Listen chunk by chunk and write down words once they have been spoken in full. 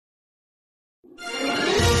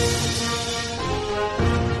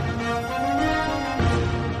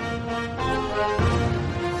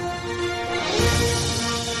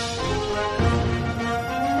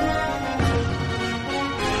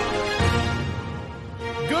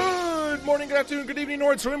morning, good afternoon, good evening,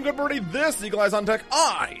 Nord Stream, good birdie. This is Eagle Eyes on Tech.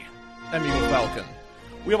 I am Eagle Falcon.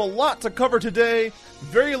 We have a lot to cover today,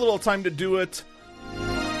 very little time to do it,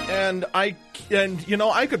 and I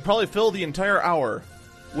could probably fill the entire hour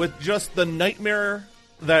with just the nightmare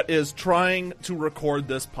that is trying to record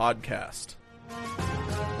this podcast.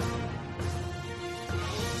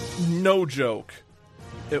 No joke.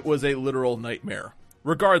 It was a literal nightmare.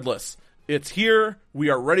 Regardless, it's here, we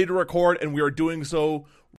are ready to record, and we are doing so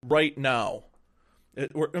right now.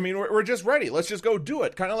 We're just ready. Let's just go do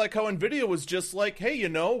it. Kind of like how NVIDIA was just like, hey,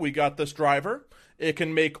 we got this driver. It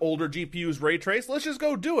can make older GPUs ray trace. Let's just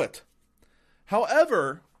go do it.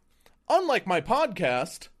 However, unlike my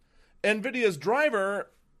podcast, NVIDIA's driver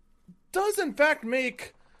does in fact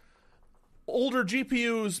make older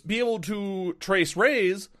GPUs be able to trace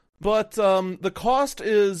rays, but the cost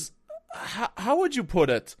is, how would you put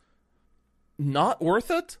it? Not worth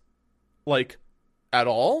it? Like, at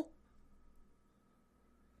all?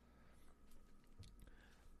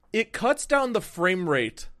 It cuts down the frame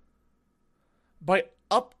rate by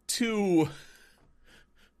up to...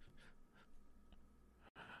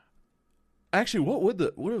 Actually, what would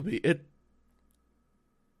it be?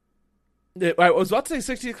 I was about to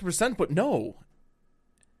say 66%, but no.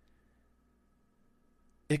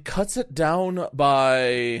 It cuts it down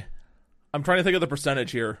by... I'm trying to think of the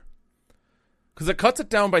percentage here. Because it cuts it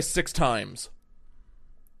down by 6 times.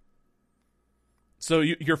 So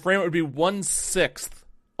your frame rate would be 1/6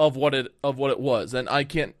 of what it was, and I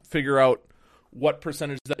can't figure out what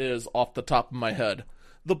percentage that is off the top of my head.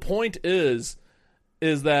 The point is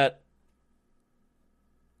that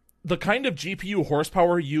the kind of GPU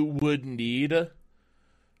horsepower you would need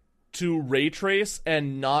to ray trace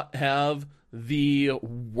and not have the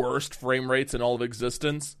worst frame rates in all of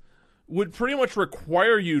existence would pretty much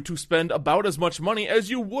require you to spend about as much money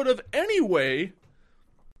as you would have anyway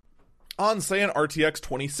on, say, an RTX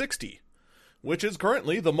 2060, which is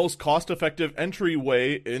currently the most cost-effective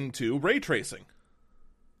entryway into ray tracing.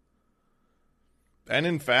 And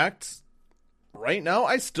in fact, right now,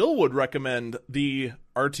 I still would recommend the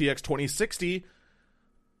RTX 2060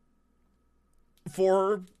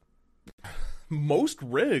 for most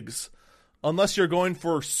rigs, unless you're going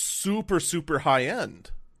for super, super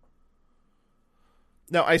high-end.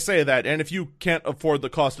 Now, I say that, and if you can't afford the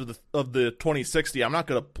cost of the 2060, I'm not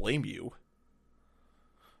going to blame you.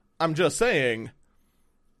 I'm just saying,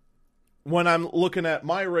 when I'm looking at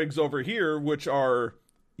my rigs over here, which are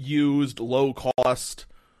used, low-cost,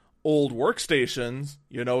 old workstations,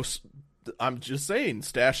 I'm just saying,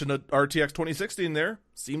 stashing an RTX 2060 in there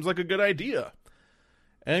seems like a good idea.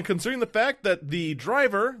 And considering the fact that the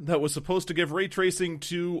driver that was supposed to give ray tracing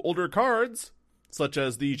to older cards, such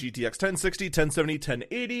as the GTX 1060, 1070,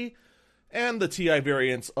 1080, and the TI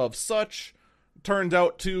variants of such, turned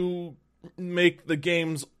out to make the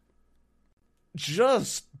games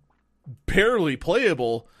just barely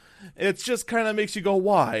playable, it just kind of makes you go,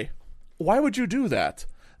 why? Why would you do that?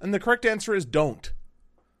 And the correct answer is don't.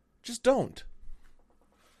 Just don't.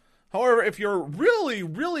 However, if you're really,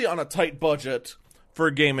 really on a tight budget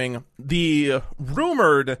for gaming, the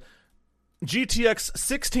rumored GTX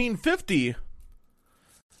 1650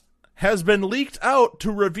 has been leaked out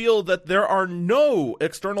to reveal that there are no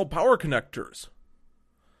external power connectors.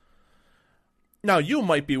 Now, you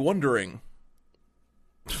might be wondering,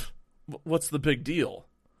 what's the big deal?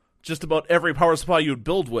 Just about every power supply you'd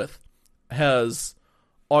build with has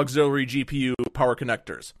auxiliary GPU power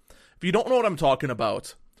connectors. If you don't know what I'm talking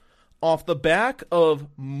about, off the back of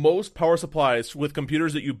most power supplies with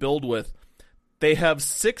computers that you build with, they have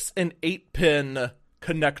 6 and 8 pin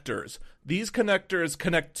connectors. These connectors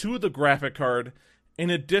connect to the graphic card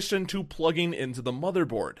in addition to plugging into the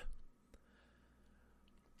motherboard.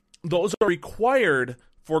 Those are required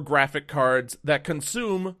for graphic cards that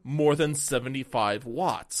consume more than 75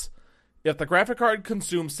 watts. If the graphic card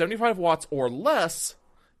consumes 75 watts or less,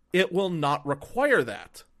 it will not require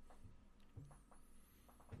that.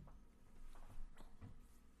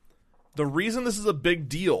 The reason this is a big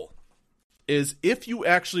deal is if you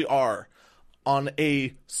actually are on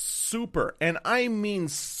a super, and I mean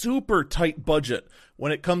super tight budget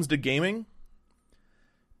when it comes to gaming,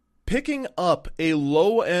 picking up a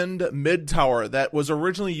low-end mid-tower that was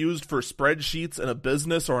originally used for spreadsheets in a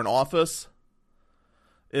business or an office,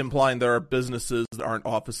 implying there are businesses that aren't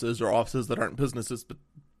offices or offices that aren't businesses,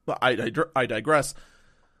 but I digress.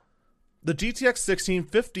 The GTX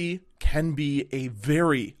 1650 can be a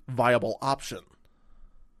very viable option,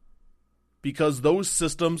 because those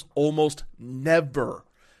systems almost never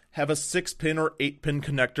have a 6-pin or 8-pin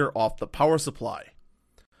connector off the power supply.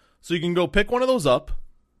 So you can go pick one of those up.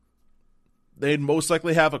 they'd most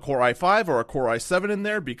likely have a Core i5 or a Core i7 in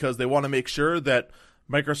there because they want to make sure that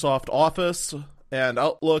Microsoft Office and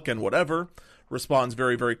Outlook and whatever responds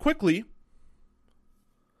very, very quickly.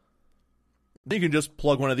 You can just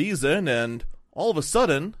plug one of these in, and all of a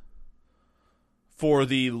sudden, for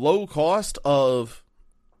the low cost of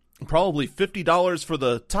probably $50 for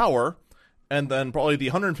the tower, and then probably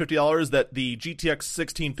the $150 that the GTX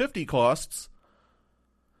 1650 costs,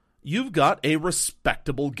 you've got a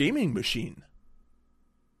respectable gaming machine.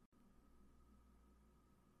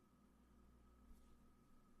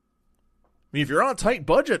 I mean, if you're on a tight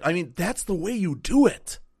budget, I mean, that's the way you do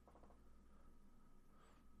it.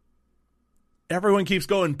 Everyone keeps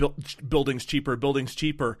going, buildings cheaper, buildings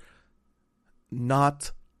cheaper.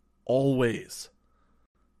 Not always.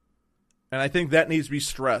 And I think that needs to be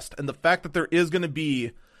stressed. And the fact that there is going to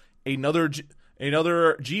be another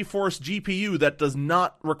GeForce GPU that does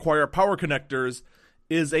not require power connectors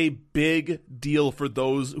is a big deal for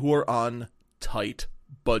those who are on tight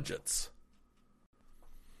budgets.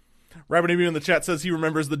 Rabbit in the chat says he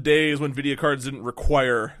remembers the days when video cards didn't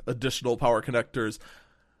require additional power connectors.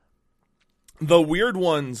 The weird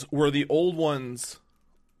ones were the old ones.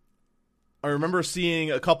 I remember seeing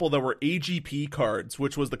a couple that were AGP cards,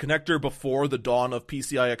 which was the connector before the dawn of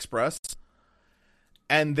PCI Express.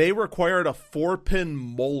 And they required a 4-pin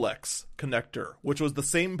Molex connector, which was the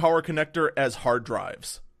same power connector as hard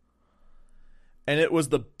drives. And it was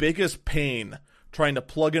the biggest pain trying to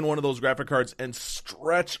plug in one of those graphic cards and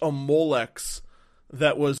stretch a Molex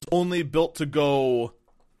that was only built to go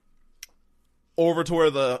over to where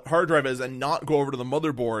the hard drive is and not go over to the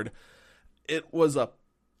motherboard. It was a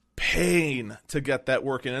pain to get that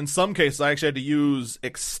working. In some cases, I actually had to use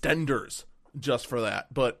extenders just for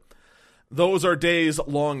that. But those are days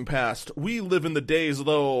long past. We live in the days,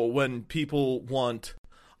 though, when people want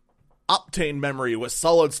Optane memory with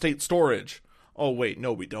solid-state storage. Oh, wait,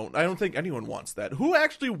 no, we don't. I don't think anyone wants that. Who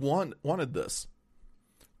actually wanted this?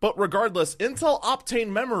 But regardless, Intel Optane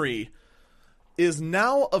memory is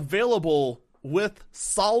now available with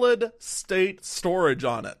solid-state storage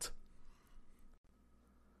on it.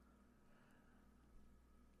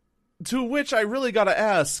 To which I really gotta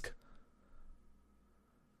ask,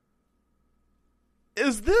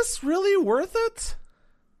 is this really worth it?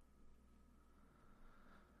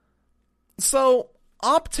 So,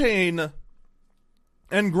 Optane,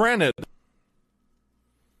 and granted,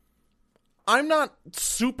 I'm not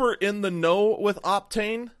super in the know with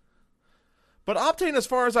Optane, but Optane, as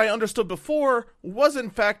far as I understood before, was in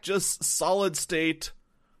fact just solid-state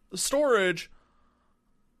storage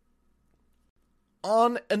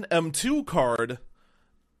on an M2 card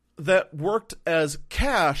that worked as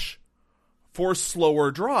cache for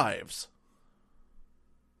slower drives.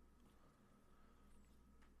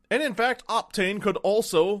 And in fact, Optane could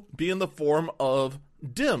also be in the form of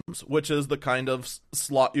DIMMs, which is the kind of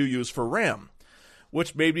slot you use for RAM,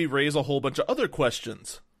 which made me raise a whole bunch of other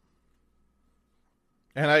questions.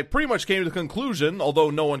 And I pretty much came to the conclusion, although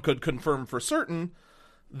no one could confirm for certain,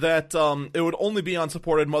 that it would only be on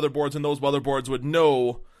supported motherboards, and those motherboards would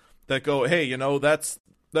know that go, hey, you know, that's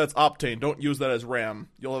Optane, don't use that as RAM,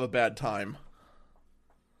 you'll have a bad time.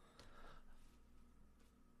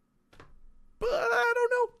 But I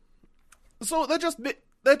don't know. So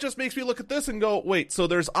that just makes me look at this and go, wait, so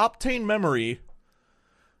there's Optane memory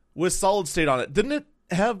with solid state on it. Didn't it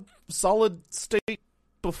have solid state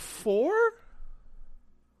before?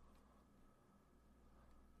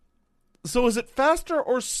 So is it faster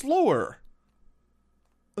or slower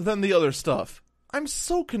than the other stuff? I'm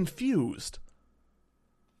so confused.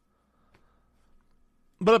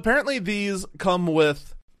 But apparently these come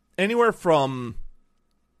with anywhere from,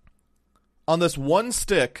 on this one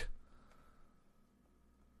stick,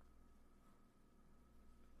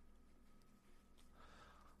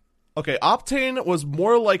 okay, Optane was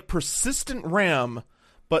more like persistent RAM,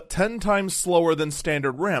 but 10 times slower than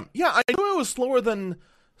standard RAM. Yeah, I knew it was slower than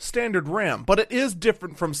standard RAM, but it is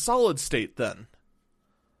different from solid state then.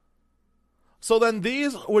 So then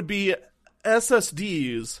these would be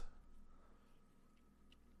SSDs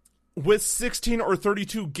with 16 or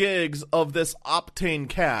 32 gigs of this Optane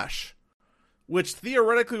cache, which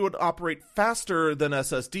theoretically would operate faster than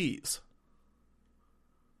SSDs.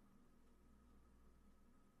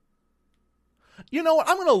 You know what?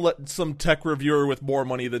 I'm going to let some tech reviewer with more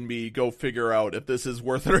money than me go figure out if this is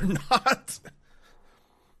worth it or not.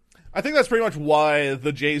 I think that's pretty much why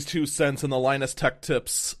the Jay's 2 cents and the Linus Tech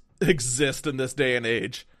Tips exist in this day and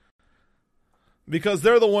age. Because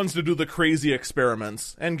they're the ones to do the crazy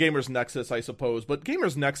experiments. And Gamers Nexus, I suppose. But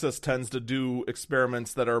Gamers Nexus tends to do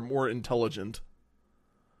experiments that are more intelligent.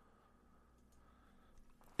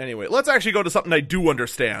 Anyway, let's actually go to something I do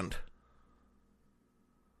understand.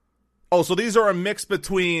 Oh, so these are a mix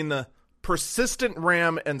between persistent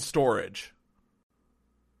RAM and storage.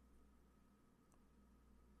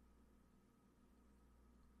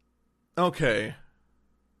 Okay.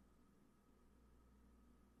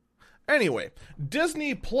 Anyway,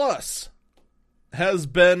 Disney Plus has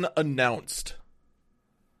been announced.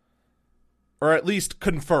 Or at least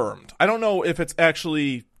confirmed. I don't know if it's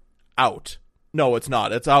actually out. No, it's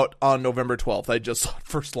not. It's out on November 12th. I just saw it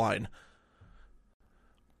first line.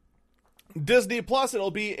 Disney Plus, it'll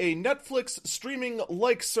be a Netflix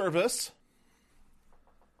streaming-like service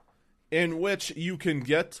in which you can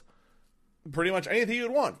get pretty much anything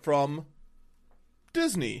you'd want from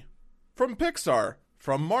Disney, from Pixar,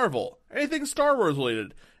 from Marvel, anything Star Wars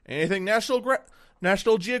related, anything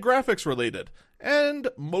National Geographic related, and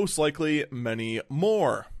most likely many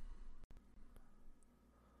more.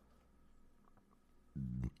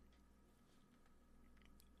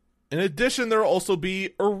 In addition, there will also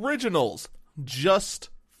be originals just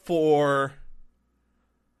for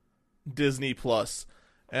Disney Plus,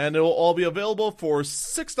 and it will all be available for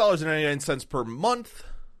 $6.99 per month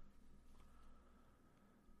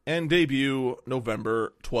and debut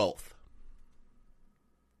November 12th.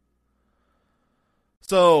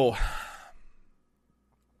 So,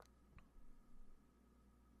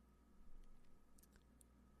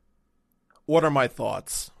 what are my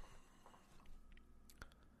thoughts?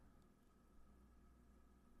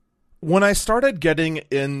 When I started getting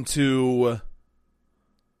into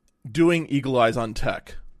doing Eagle Eyes on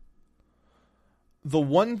Tech, the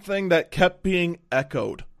one thing that kept being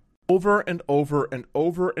echoed over and over and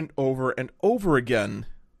over and over and over again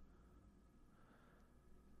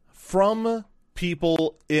from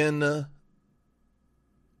people in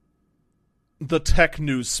the tech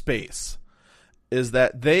news space is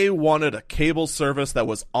that they wanted a cable service that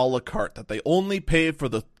was a la carte, that they only pay for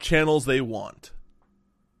the channels they want.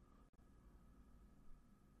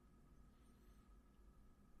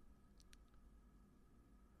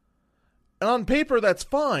 And on paper, that's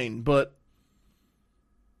fine, but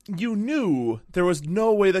you knew there was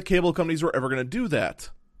no way the cable companies were ever going to do that.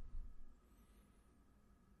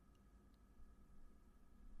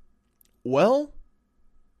 Well,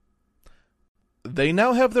 they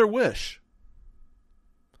now have their wish.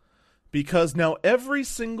 Because now every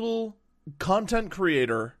single content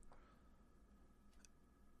creator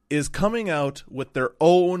is coming out with their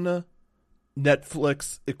own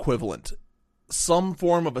Netflix equivalent. Some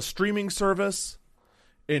form of a streaming service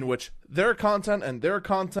in which their content and their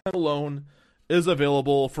content alone is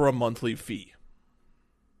available for a monthly fee.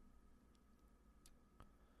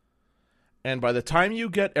 And by the time you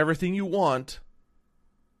get everything you want,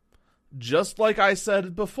 just like I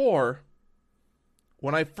said before,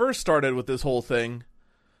 when I first started with this whole thing,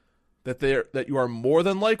 that you are more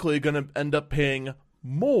than likely going to end up paying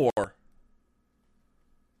more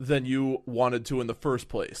than you wanted to in the first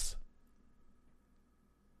place.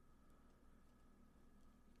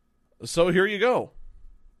 So here you go.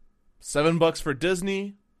 $7 for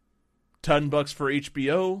Disney, $10 for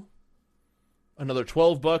HBO, another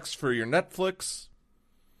 $12 for your Netflix,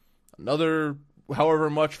 another however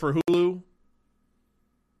much for Hulu,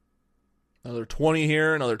 another 20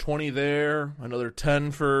 here, another 20 there, another 10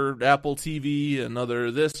 for Apple TV, another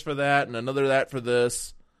this for that, and another that for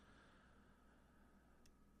this.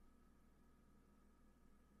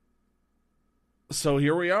 So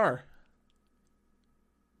here we are.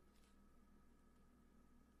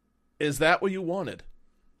 Is that what you wanted?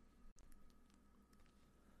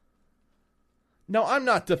 Now, I'm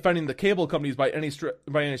not defending the cable companies by any stretch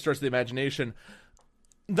of the imagination.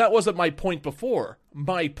 That wasn't my point before.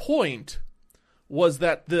 My point was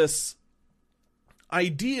that this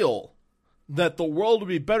ideal that the world would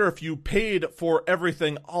be better if you paid for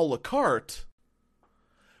everything a la carte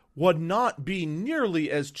would not be nearly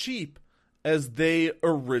as cheap as they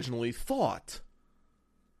originally thought.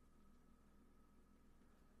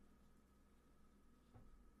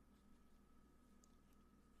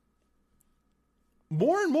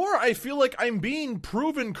 More and more, I feel like I'm being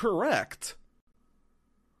proven correct.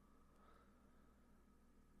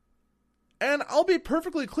 And I'll be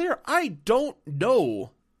perfectly clear, I don't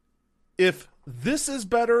know if this is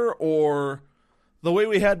better or the way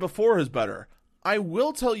we had before is better. I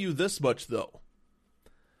will tell you this much, though.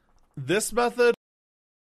 This method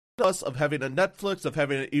of having a Netflix, of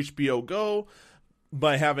having an HBO Go,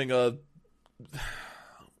 by having a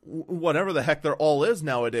whatever the heck they're all is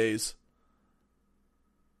nowadays,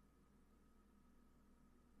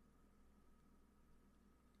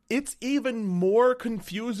 it's even more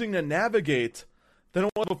confusing to navigate than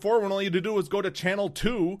it was before, when all you had to do was go to channel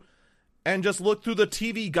 2 and just look through the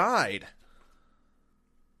TV guide.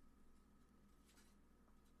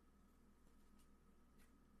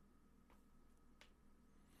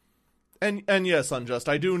 And yes, Unjust,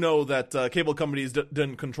 I do know that cable companies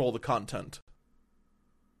didn't control the content.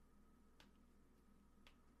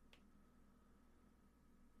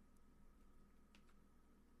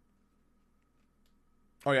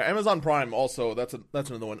 Oh yeah, Amazon Prime also, that's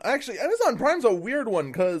another one. Actually, Amazon Prime's a weird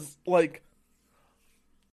one, because, like,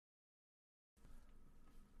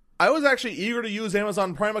 I was actually eager to use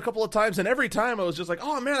Amazon Prime a couple of times, and every time I was just like,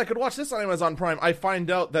 oh man, I could watch this on Amazon Prime. I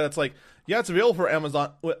find out that it's like, yeah, it's available for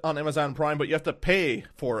on Amazon Prime, but you have to pay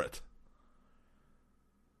for it.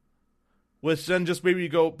 Which then just maybe you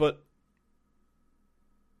go, but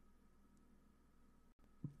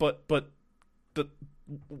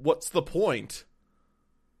what's the point?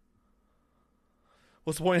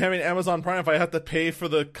 What's the point of having Amazon Prime if I have to pay for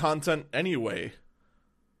the content anyway?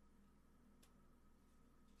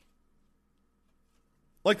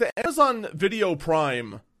 Like the Amazon Video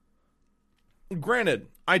Prime, granted,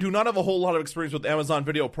 I do not have a whole lot of experience with Amazon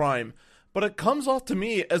Video Prime, but it comes off to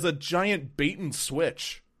me as a giant bait and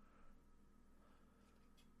switch.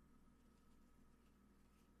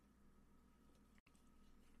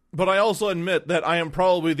 But I also admit that I am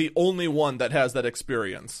probably the only one that has that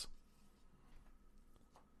experience.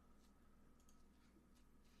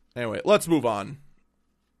 Anyway, let's move on.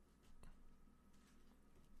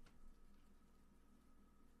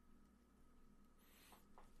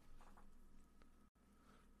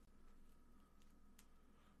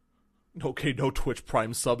 Okay, no Twitch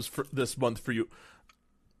Prime subs for this month for you.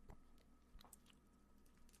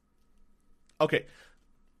 Okay.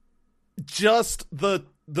 Just the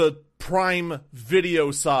Prime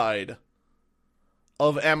Video side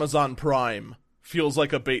of Amazon Prime feels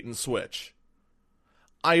like a bait and switch.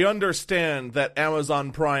 I understand that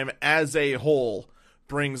Amazon Prime as a whole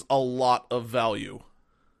brings a lot of value.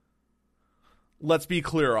 Let's be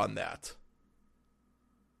clear on that.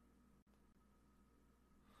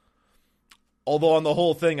 Although on the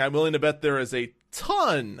whole thing, I'm willing to bet there is a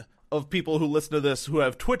ton of people who listen to this who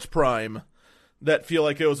have Twitch Prime that feel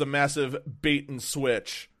like it was a massive bait and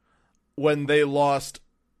switch when they lost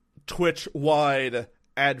Twitch-wide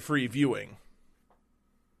ad-free viewing.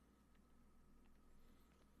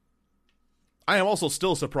 I am also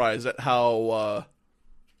still surprised at how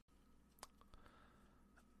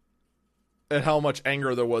much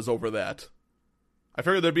anger there was over that. I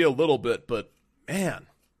figured there'd be a little bit, but man.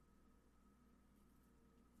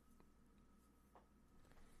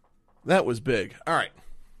 That was big. All right.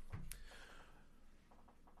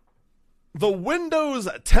 The Windows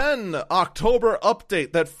 10 October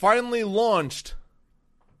update that finally launched.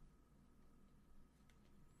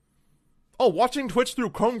 Oh, watching Twitch through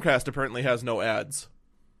Chromecast apparently has no ads.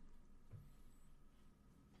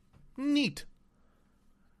 Neat.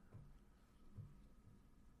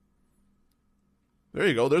 There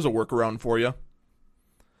you go. There's a workaround for you.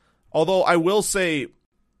 Although I will say,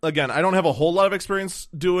 again, I don't have a whole lot of experience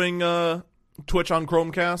doing Twitch on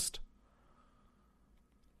Chromecast.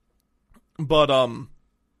 But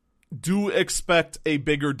do expect a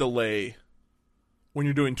bigger delay when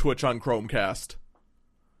you're doing Twitch on Chromecast.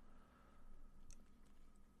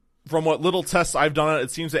 From what little tests I've done,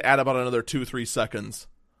 it seems to add about another 2-3 seconds.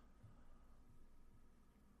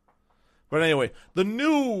 But anyway, the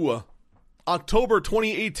new October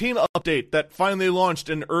 2018 update that finally launched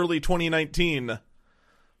in early 2019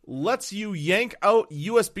 lets you yank out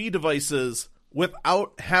USB devices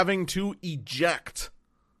without having to eject.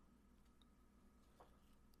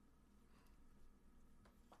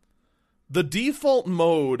 The default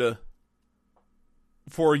mode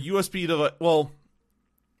for USB device, well,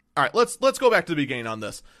 all right, let's go back to the beginning on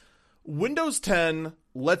this. Windows 10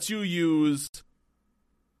 lets you use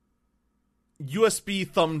USB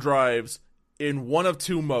thumb drives in one of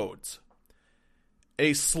two modes.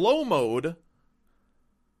 A slow mode,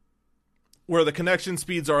 where the connection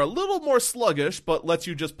speeds are a little more sluggish, but lets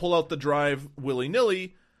you just pull out the drive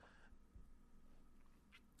willy-nilly.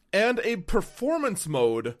 And a performance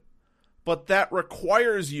mode, but that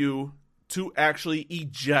requires you to actually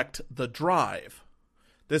eject the drive.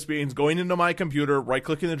 This means going into my computer,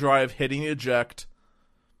 right-clicking the drive, hitting eject,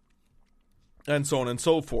 and so on and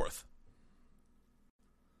so forth.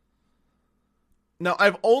 Now,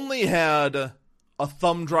 I've only had a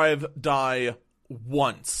thumb drive die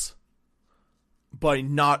once by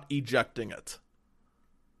not ejecting it.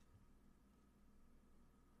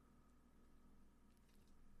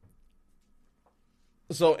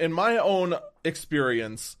 So, in my own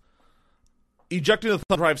experience, ejecting the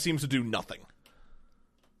thumb drive seems to do nothing.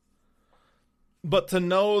 But to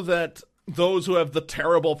know that those who have the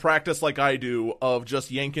terrible practice like I do of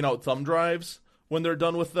just yanking out thumb drives when they're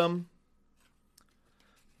done with them,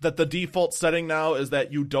 that the default setting now is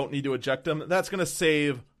that you don't need to eject them, that's going to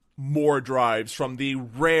save more drives from the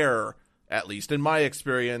rare, at least in my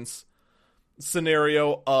experience,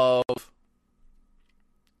 scenario of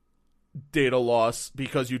data loss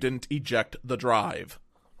because you didn't eject the drive.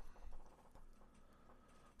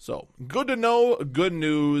 So, good to know, good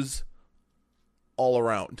news all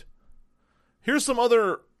around. Here's some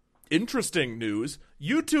other interesting news.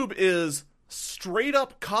 YouTube is straight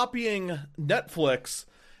up copying Netflix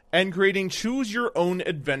and creating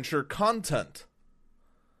choose-your-own-adventure content.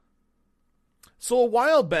 So a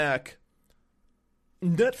while back,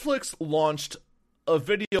 Netflix launched a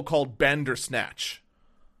video called Bandersnatch.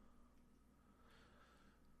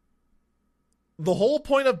 The whole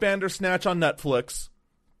point of Bandersnatch on Netflix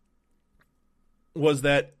was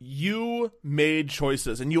that you made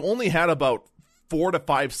choices, and you only had about 4 to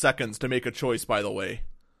 5 seconds to make a choice, by the way.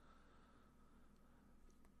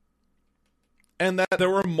 And that there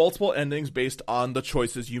were multiple endings based on the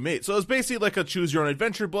choices you made. So it was basically like a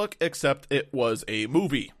choose-your-own-adventure book, except it was a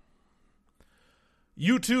movie.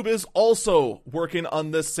 YouTube is also working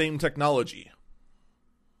on this same technology.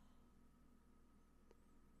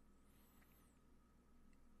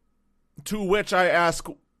 To which I ask,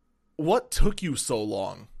 what took you so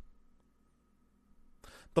long?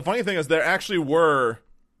 The funny thing is there actually were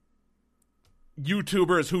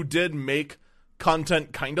YouTubers who did make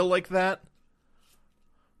content kind of like that,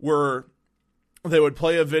 where they would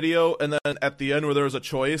play a video and then at the end where there was a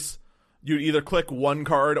choice, you'd either click one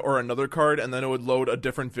card or another card and then it would load a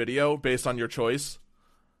different video based on your choice.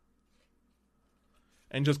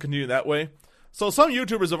 And just continue that way. So some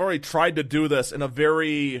YouTubers have already tried to do this in a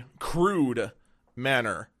very crude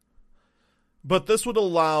manner. But this would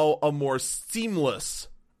allow a more seamless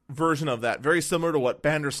version of that, very similar to what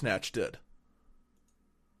Bandersnatch did.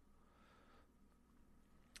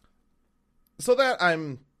 So that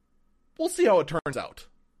we'll see how it turns out.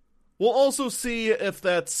 We'll also see if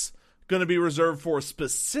that's going to be reserved for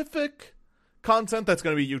specific content that's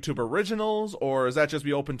going to be YouTube originals, or is that just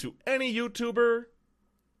be open to any YouTuber?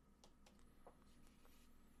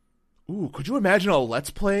 Ooh, could you imagine a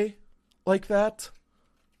Let's Play like that?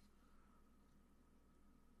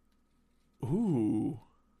 Ooh.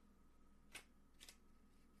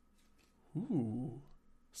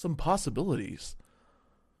 Some possibilities.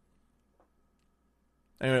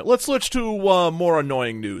 Anyway, let's switch to more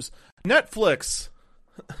annoying news. Netflix.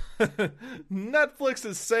 Netflix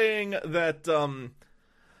is saying that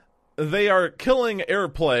they are killing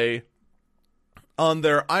AirPlay on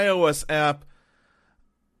their iOS app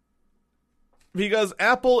because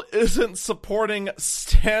Apple isn't supporting a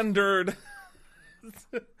standardized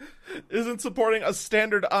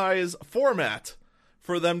format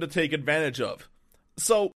for them to take advantage of.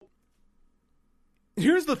 So,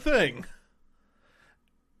 here's the thing.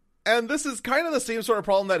 And this is kind of the same sort of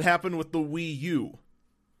problem that happened with the Wii U.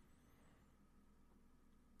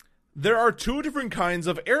 There are two different kinds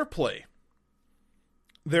of AirPlay.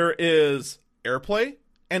 There is AirPlay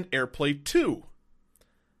and AirPlay 2.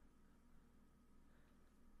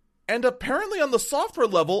 And apparently on the software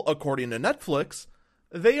level, according to Netflix,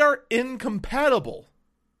 they are incompatible.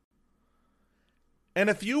 And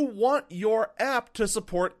if you want your app to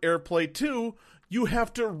support AirPlay 2, you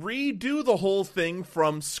have to redo the whole thing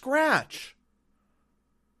from scratch.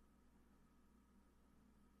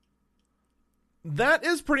 That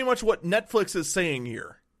is pretty much what Netflix is saying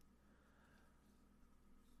here.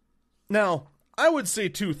 Now, I would say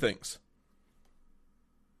two things.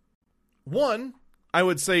 One, I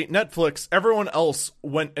would say, Netflix, everyone else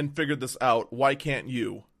went and figured this out. Why can't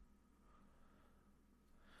you?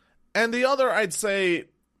 And the other, I'd say,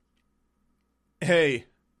 hey,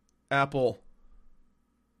 Apple,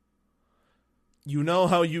 you know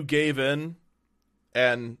how you gave in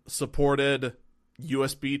and supported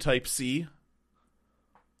USB Type-C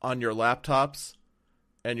on your laptops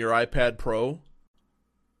and your iPad Pro?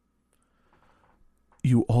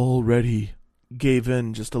 You already gave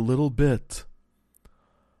in just a little bit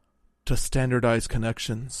to standardized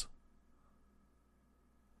connections.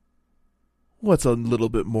 What's a little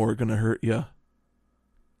bit more gonna hurt you?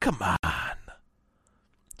 Come on.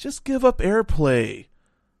 Just give up AirPlay.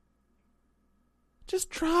 Just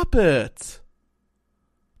drop it.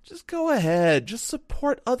 Just go ahead. Just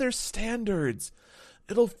support other standards.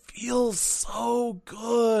 It'll feel so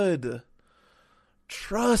good.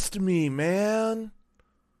 Trust me, man.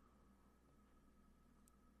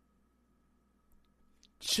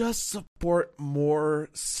 Just support more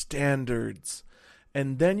standards.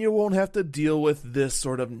 And then you won't have to deal with this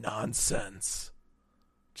sort of nonsense.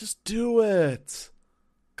 Just do it.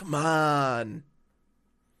 Come on.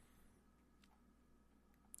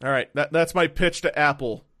 All right, that's my pitch to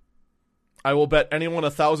Apple. I will bet anyone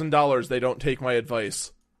 $1,000 they don't take my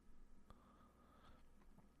advice.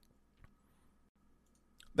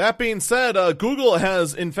 That being said, Google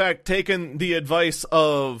has in fact taken the advice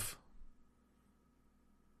of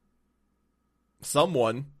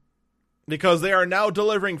someone, because they are now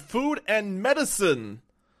delivering food and medicine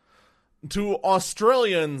to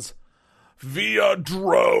Australians via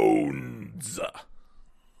drones.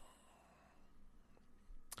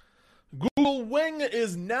 Google Wing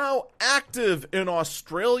is now active in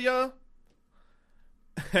Australia.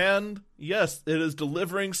 And yes, it is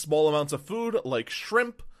delivering small amounts of food like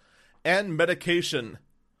shrimp and medication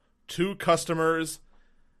to customers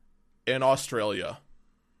in Australia.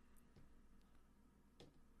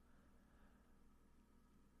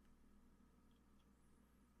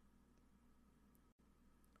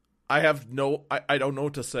 I don't know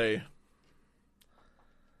what to say.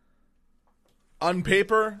 On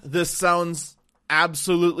paper, this sounds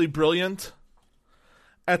absolutely brilliant.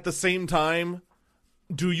 At the same time,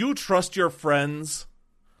 do you trust your friends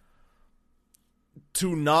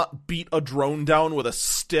to not beat a drone down with a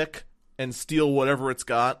stick and steal whatever it's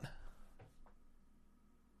got?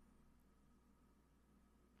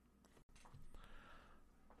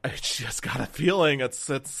 I just got a feeling it's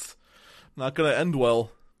not going to end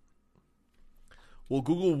well. Will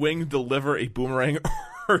Google Wing deliver a boomerang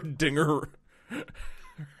or dinger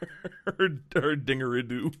or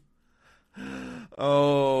dingeridoo?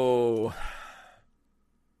 Oh,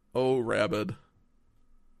 rabid.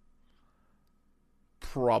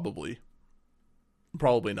 Probably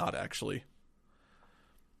not, actually.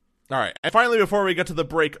 All right, and finally, before we get to the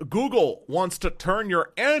break, Google wants to turn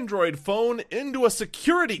your Android phone into a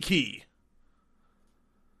security key.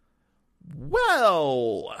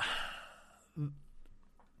 Well,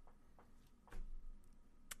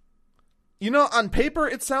 on paper,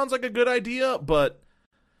 it sounds like a good idea, but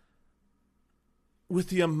with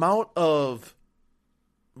the amount of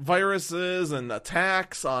viruses and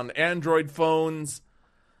attacks on Android phones,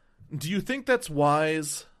 do you think that's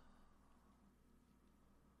wise?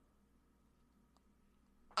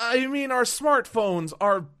 I mean, our smartphones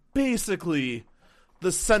are basically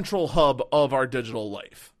the central hub of our digital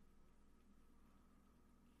life.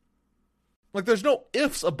 Like, there's no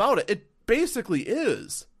ifs about it. It basically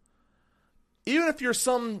is. Even if you're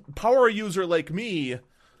some power user like me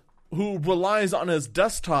who relies on his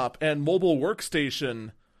desktop and mobile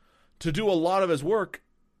workstation to do a lot of his work,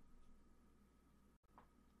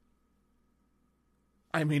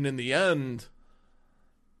 I mean, in the end,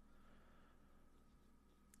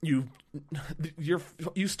 you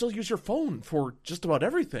still use your phone for just about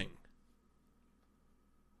everything.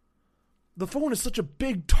 The phone is such a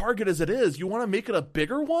big target as it is. You want to make it a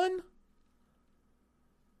bigger one?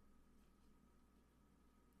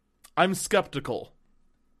 I'm skeptical.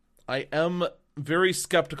 I am very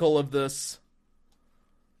skeptical of this,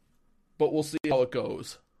 but we'll see how it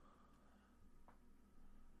goes.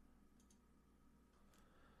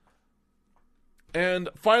 And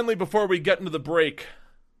finally, before we get into the break,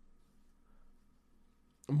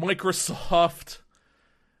 Microsoft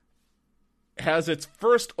has its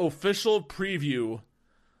first official preview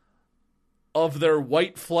of their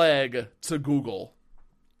white flag to Google.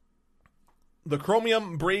 The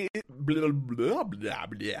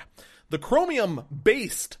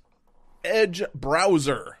Chromium-based Edge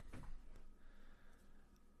browser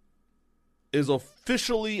is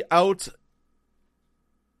officially out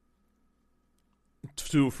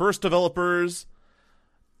to first developers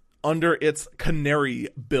under its Canary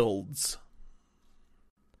builds.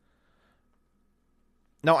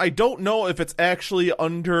 Now, I don't know if it's actually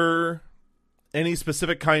under any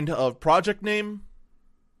specific kind of project name,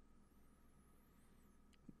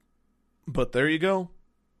 but there you go.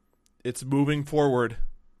 It's moving forward.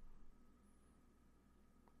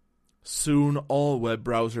 Soon all web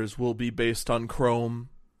browsers will be based on Chrome.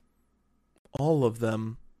 All of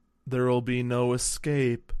them. There will be no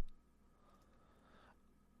escape.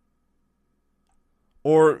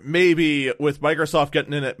 Or maybe, with Microsoft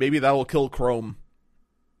getting in it, maybe that will kill Chrome.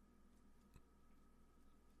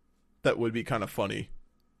 That would be kind of funny.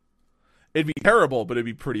 It'd be terrible, but it'd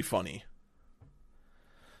be pretty funny.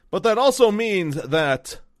 But that also means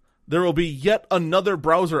that there will be yet another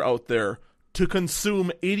browser out there to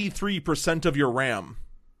consume 83% of your RAM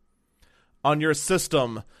on your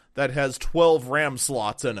system that has 12 RAM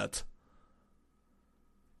slots in it.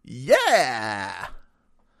 Yeah!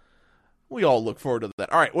 We all look forward to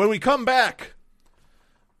that. All right, when we come back,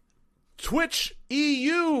 Twitch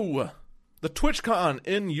EU, the TwitchCon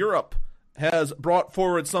in Europe, has brought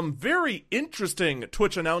forward some very interesting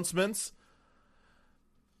Twitch announcements.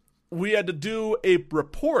 We had to do a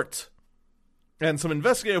report and some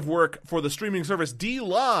investigative work for the streaming service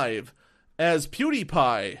DLive, as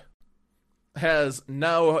PewDiePie has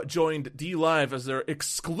now joined DLive as their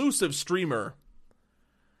exclusive streamer.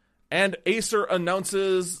 And Acer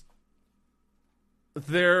announces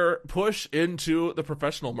their push into the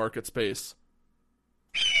professional market space.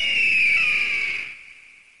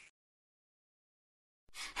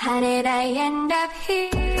 How did I end up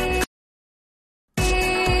here?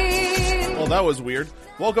 Well, that was weird.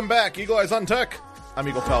 Welcome back, Eagle Eyes on Tech. I'm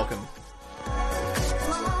Eagle Falcon.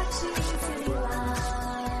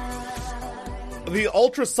 The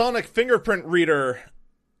ultrasonic fingerprint reader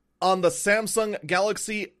on the Samsung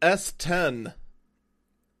Galaxy S10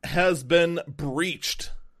 has been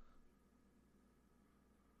breached.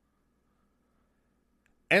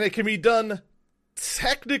 And it can be done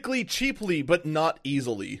technically cheaply, but not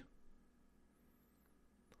easily.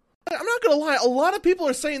 I'm not gonna lie, a lot of people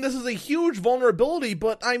are saying this is a huge vulnerability,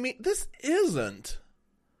 but I mean, this isn't.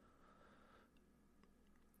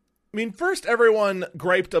 I mean, first everyone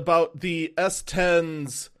griped about the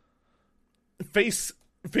S10's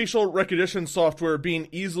facial recognition software being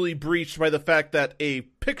easily breached by the fact that a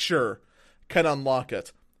picture can unlock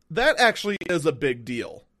it. That actually is a big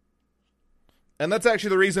deal. And that's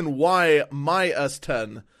actually the reason why my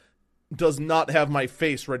S10 does not have my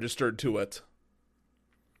face registered to it.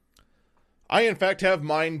 I, in fact, have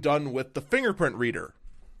mine done with the fingerprint reader.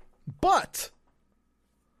 But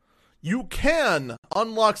you can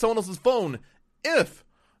unlock someone else's phone if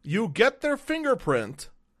you get their fingerprint,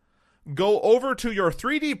 go over to your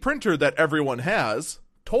 3D printer that everyone has.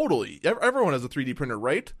 Totally. Everyone has a 3D printer,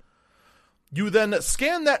 right? You then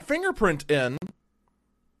scan that fingerprint in,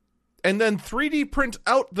 and then 3D print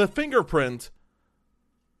out the fingerprint,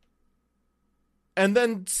 and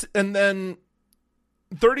then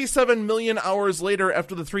 37 million hours later,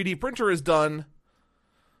 after the 3D printer is done,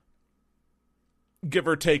 give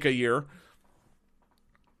or take a year,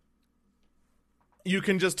 you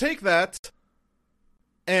can just take that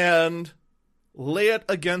and lay it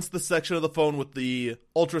against the section of the phone with the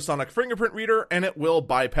ultrasonic fingerprint reader, and it will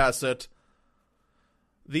bypass it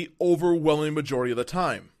the overwhelming majority of the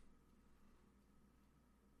time.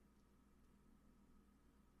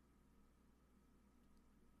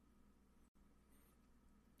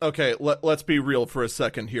 Okay, let's be real for a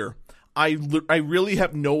second here. I really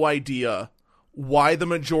have no idea why the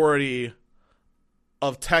majority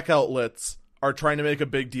of tech outlets are trying to make a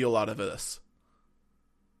big deal out of this.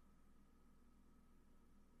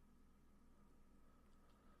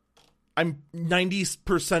 I'm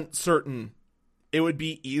 90% certain it would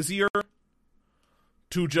be easier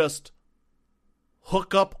to just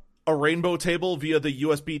hook up a rainbow table via the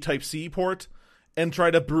USB Type-C port and try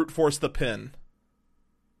to brute force the pin.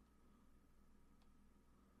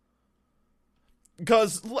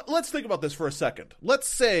 Because let's think about this for a second. Let's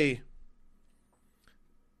say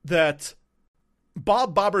that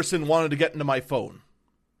Bob Boberson wanted to get into my phone.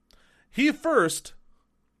 He first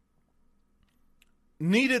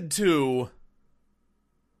needed to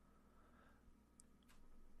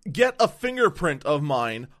get a fingerprint of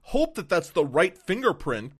mine, hope that that's the right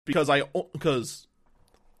fingerprint, because I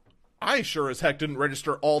sure as heck didn't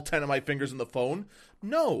register all 10 of my fingers in the phone.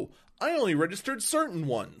 No, I only registered certain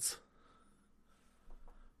ones.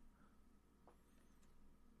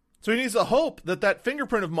 So he needs to hope that that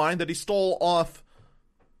fingerprint of mine that he stole off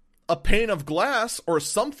a pane of glass or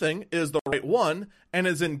something is the right one and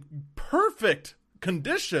is in perfect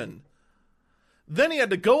condition. Then he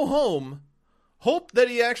had to go home, hope that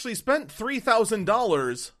he actually spent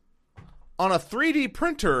 $3,000 on a 3D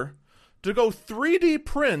printer to go 3D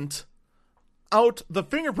print out the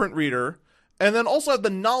fingerprint reader, and then also have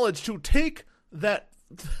the knowledge to take that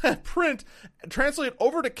print, translate it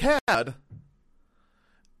over to CAD,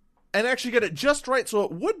 and actually get it just right so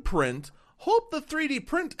it would print, hope the 3D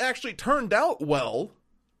print actually turned out well,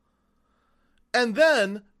 and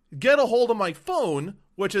then get a hold of my phone,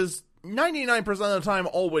 which is 99% of the time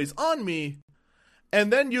always on me,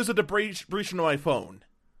 and then use it to breach into my phone.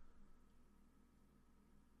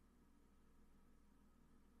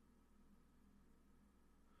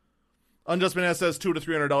 Unjust Man says $200 to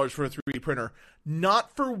 $300 for a 3D printer.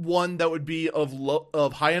 Not for one that would be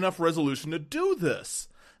of high enough resolution to do this.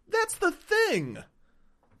 That's the thing.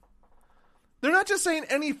 They're not just saying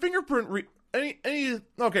any fingerprint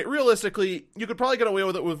okay, realistically, you could probably get away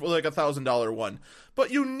with it with like $1,000 one,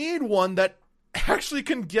 but you need one that actually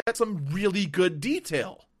can get some really good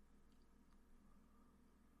detail.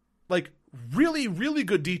 Like, really, really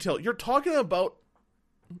good detail. You're talking about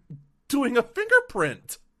doing a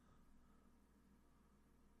fingerprint.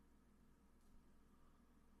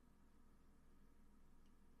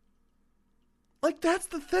 Like, that's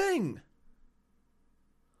the thing.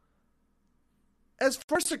 As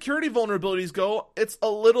far as security vulnerabilities go, it's a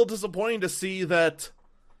little disappointing to see that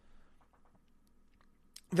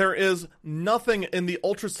there is nothing in the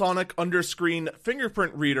ultrasonic underscreen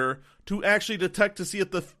fingerprint reader to actually detect to see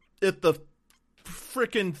if the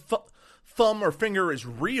frickin' thumb or finger is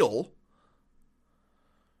real.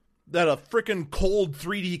 That a frickin' cold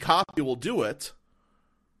 3D copy will do it.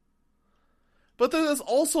 But that is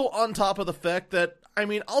also on top of the fact that, I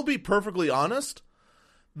mean, I'll be perfectly honest,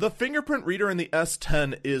 the fingerprint reader in the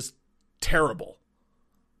S10 is terrible.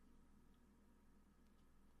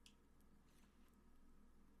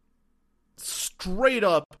 Straight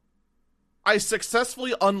up, I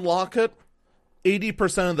successfully unlock it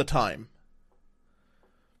 80% of the time.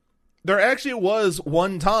 There actually was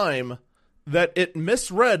one time that it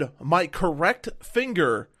misread my correct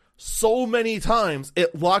finger so many times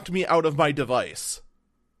it locked me out of my device.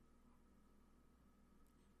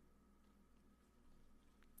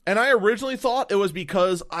 And I originally thought it was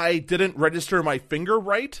because I didn't register my finger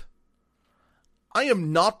right. I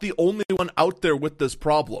am not the only one out there with this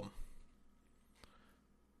problem.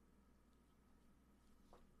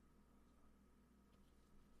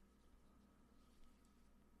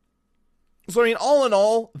 So, I mean, all in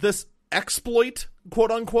all, this exploit,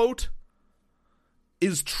 quote unquote,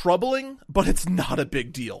 is troubling, but it's not a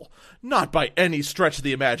big deal. Not by any stretch of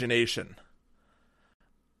the imagination.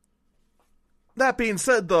 That being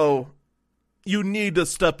said, though, you need to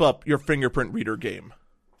step up your fingerprint reader game.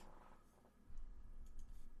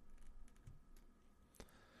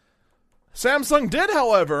 Samsung did,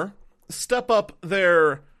 however, step up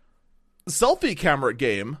their selfie camera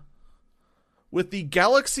game with the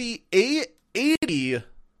Galaxy A80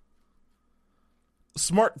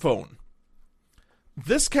 smartphone.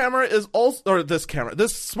 This smartphone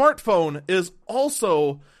is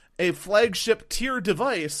also a flagship tier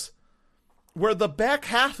device where the back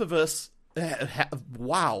half of us,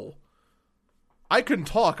 wow, I can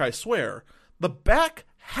talk, I swear. The back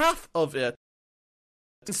half of it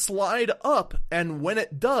slide up, and when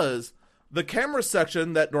it does, the camera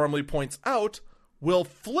section that normally points out will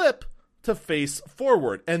flip to face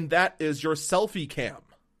forward, and that is your selfie cam.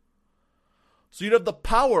 So you'd have the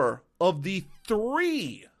power of the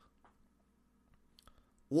 3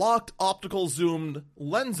 locked optical zoomed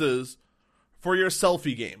lenses for your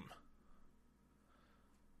selfie game.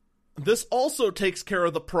 This also takes care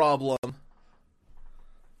of the problem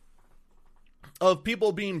of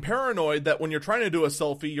people being paranoid that when you're trying to do a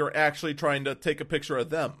selfie, you're actually trying to take a picture of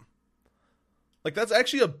them. Like, that's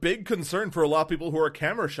actually a big concern for a lot of people who are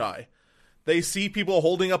camera shy. They see people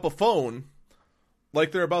holding up a phone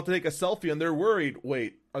like they're about to take a selfie, and they're worried,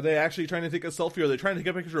 wait, are they actually trying to take a selfie, or are they trying to take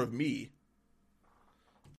a picture of me?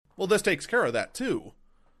 Well, this takes care of that, too,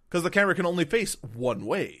 because the camera can only face one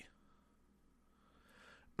way.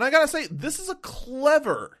 And I gotta say, this is a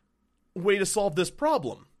clever way to solve this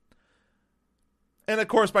problem. And of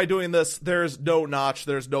course, by doing this, there's no notch,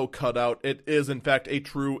 there's no cutout. It is, in fact, a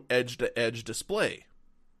true edge-to-edge display.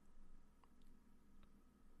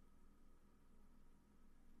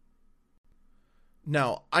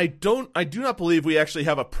 Now, I do not believe we actually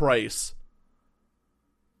have a price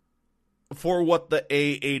for what the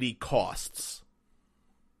A80 costs.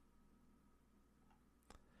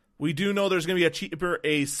 We do know there's going to be a cheaper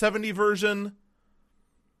A70 version.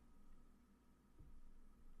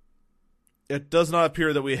 It does not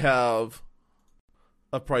appear that we have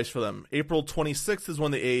a price for them. April 26th is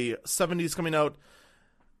when the A70 is coming out.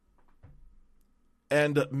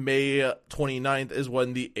 And May 29th is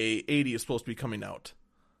when the A80 is supposed to be coming out.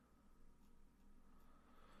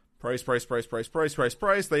 Price.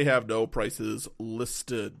 They have no prices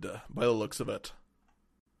listed by the looks of it.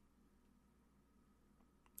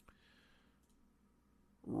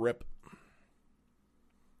 Rip.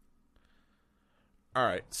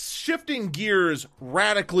 Alright, shifting gears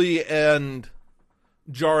radically and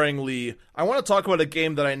jarringly, I want to talk about a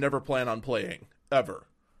game that I never plan on playing, ever.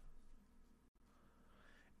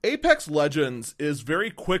 Apex Legends is very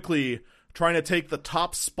quickly trying to take the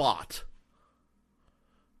top spot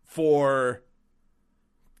for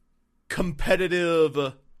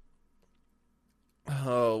competitive,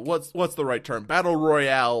 what's the right term? Battle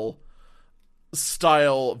Royale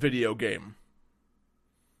style video game.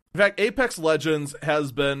 In fact, Apex Legends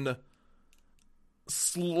has been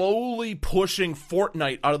slowly pushing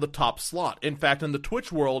Fortnite out of the top slot. In fact, in the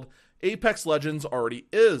Twitch world, Apex Legends already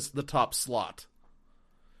is the top slot.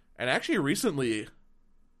 And actually recently,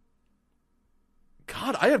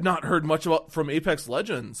 God, I have not heard much from Apex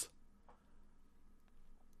Legends.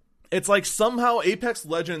 It's like somehow Apex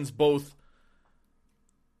Legends both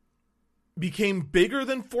became bigger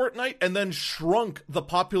than Fortnite and then shrunk the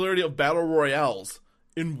popularity of Battle Royales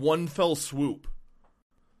in one fell swoop.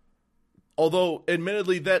 Although,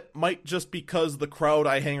 admittedly, that might just because the crowd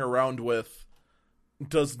I hang around with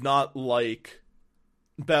does not like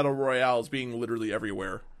Battle Royales being literally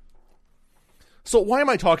everywhere. So why am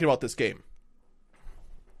I talking about this game?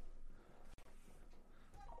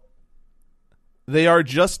 They are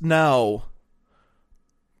just now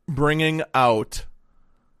bringing out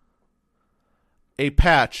a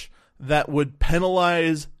patch that would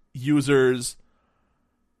penalize users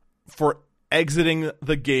for exiting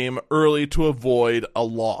the game early to avoid a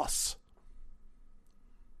loss.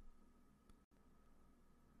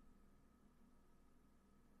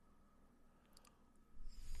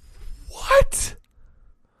 What?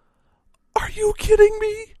 Are you kidding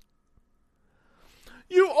me?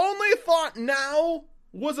 You only thought now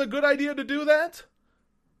was a good idea to do that?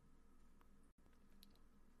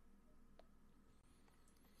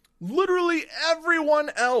 Literally everyone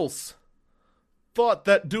else thought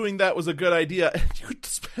that doing that was a good idea,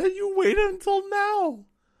 and you waited until now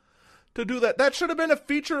to do that. That should have been a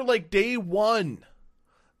feature like day one.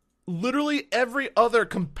 Literally every other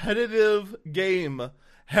competitive game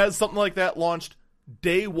has something like that launched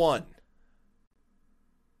day one.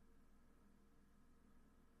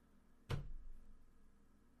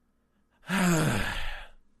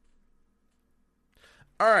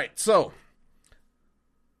 Alright, so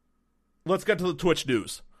let's get to the Twitch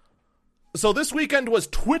news. So this weekend was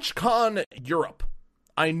TwitchCon Europe.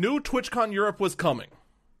 I knew TwitchCon Europe was coming.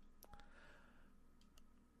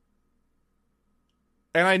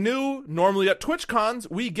 And I knew normally at TwitchCons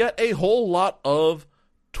we get a whole lot of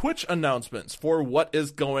Twitch announcements for what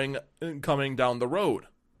is coming down the road.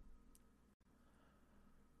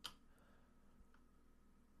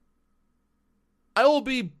 I will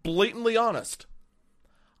be blatantly honest.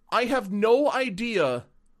 I have no idea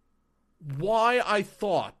why I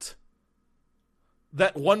thought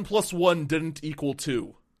that 1 + 1 didn't equal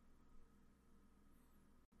 2.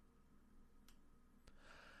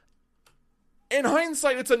 In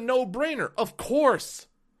hindsight, it's a no-brainer. Of course.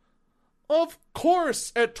 Of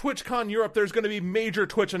course, at TwitchCon Europe, there's going to be major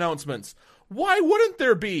Twitch announcements. Why wouldn't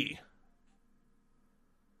there be?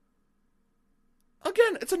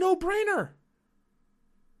 Again, it's a no-brainer.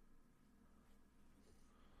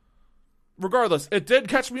 Regardless, it did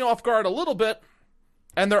catch me off guard a little bit,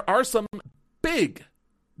 and there are some big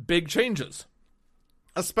changes,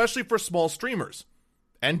 especially for small streamers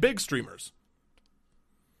and big streamers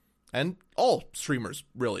and all streamers,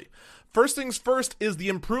 really. First things first is the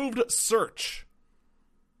improved search.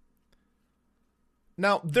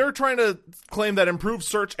 Now, they're trying to claim that improved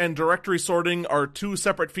search and directory sorting are two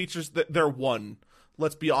separate features. They're one,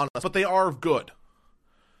 let's be honest, but they are good.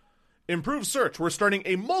 Improved search. We're starting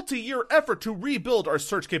a multi-year effort to rebuild our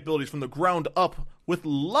search capabilities from the ground up with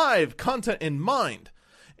live content in mind.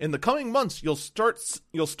 In the coming months, you'll start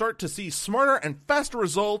to see smarter and faster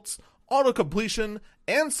results, auto-completion,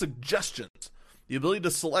 and suggestions. The ability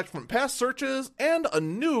to select from past searches, and a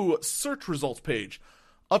new search results page.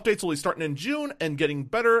 Updates will be starting in June and getting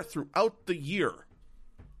better throughout the year.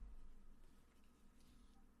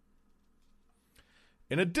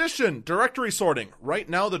 In addition, directory sorting. Right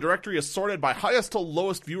now, the directory is sorted by highest to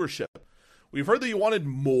lowest viewership. We've heard that you wanted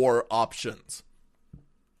more options.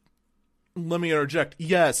 Let me interject.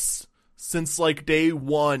 Yes, since like day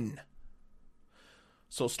one.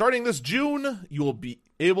 So starting this June, you will be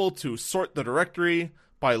able to sort the directory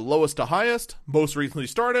by lowest to highest, most recently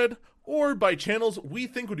started, or by channels we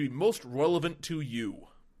think would be most relevant to you.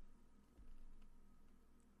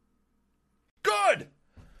 Good!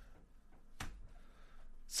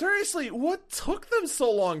 Seriously, what took them so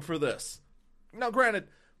long for this? Now, granted,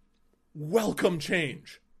 welcome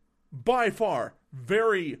change. By far,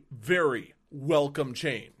 very, very welcome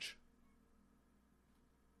change.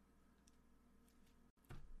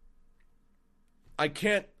 I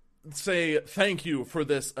can't say thank you for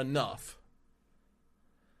this enough.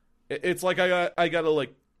 It's like I gotta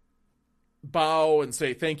like bow and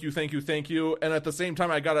say thank you, thank you, thank you, and at the same time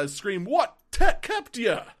I gotta scream, what tech kept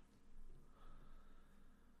ya?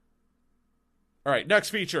 Alright, next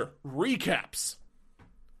feature, recaps.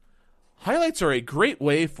 Highlights are a great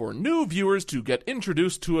way for new viewers to get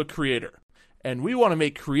introduced to a creator, and we want to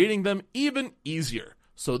make creating them even easier.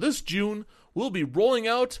 So this June, we'll be rolling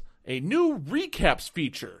out a new recaps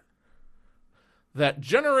feature that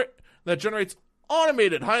generates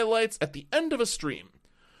automated highlights at the end of a stream.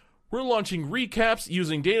 We're launching recaps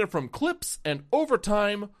using data from clips, and over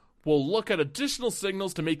time, we'll look at additional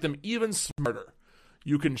signals to make them even smarter.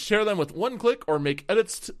 You can share them with one click or make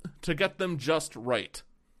edits to get them just right.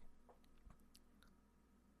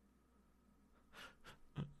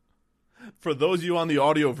 For those of you on the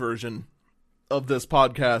audio version of this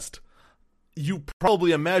podcast, you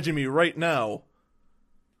probably imagine me right now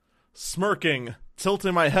smirking,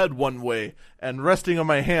 tilting my head one way, and resting on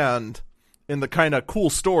my hand in the kind of cool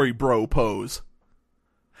story bro pose.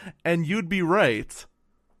 And you'd be right.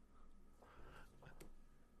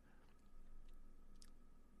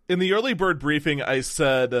 In the early bird briefing, I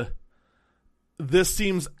said, this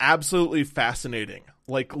seems absolutely fascinating,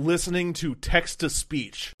 like listening to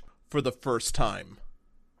text-to-speech for the first time.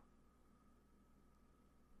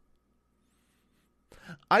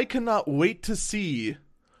 I cannot wait to see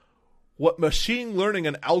what machine learning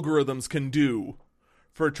and algorithms can do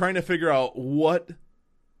for trying to figure out what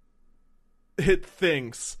it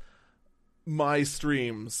thinks my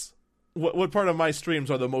streams, what part of my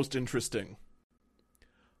streams are the most interesting.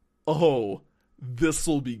 Oh,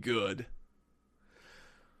 this'll be good.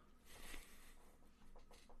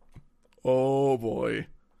 Oh boy.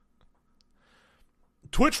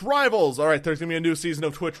 Twitch Rivals! Alright, there's going to be a new season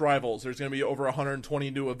of Twitch Rivals. There's going to be over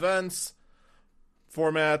 120 new events,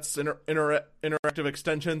 formats, interactive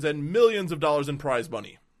extensions, and millions of dollars in prize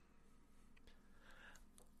money.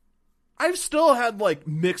 I've still had,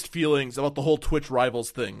 mixed feelings about the whole Twitch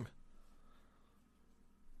Rivals thing.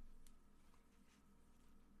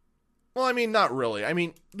 Well, I mean, not really. I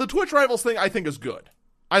mean, the Twitch Rivals thing I think is good.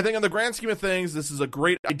 I think in the grand scheme of things, this is a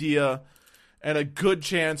great idea and a good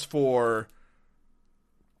chance for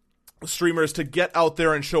streamers to get out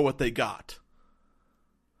there and show what they got.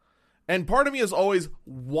 And part of me has always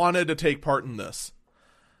wanted to take part in this.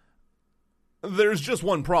 There's just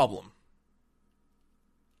one problem.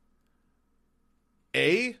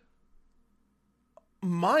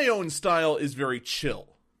 My own style is very chill.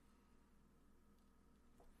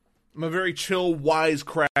 I'm a very chill,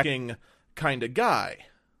 wisecracking kind of guy.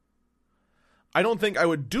 I don't think I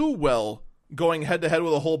would do well going head-to-head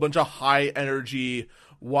with a whole bunch of high-energy,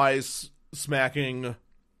 wise-smacking...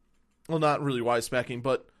 Well, not really wise-smacking,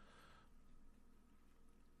 but...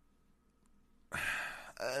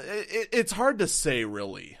 It's hard to say,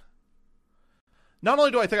 really. Not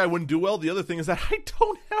only do I think I wouldn't do well, the other thing is that I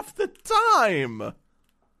don't have the time.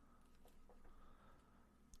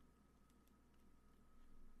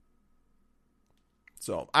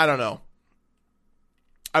 So, I don't know.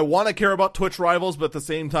 I want to care about Twitch Rivals, but at the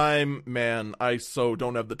same time, man, I so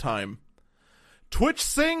don't have the time. Twitch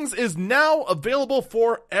Sings is now available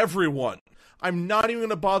for everyone. I'm not even going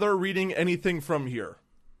to bother reading anything from here.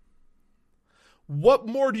 What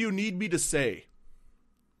more do you need me to say?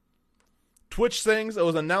 Twitch Sings, it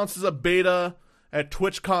was announced as a beta at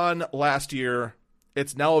TwitchCon last year.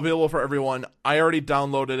 It's now available for everyone. I already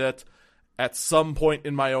downloaded it. At some point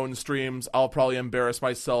in my own streams, I'll probably embarrass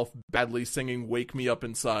myself badly singing Wake Me Up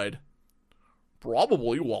Inside.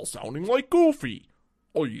 Probably while sounding like Goofy.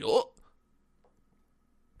 Oh yeah.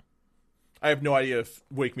 I have no idea if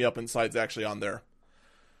Wake Me Up Inside's actually on there.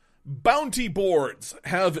 Bounty boards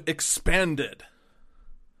have expanded.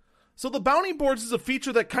 So the bounty boards is a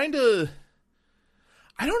feature that kind of...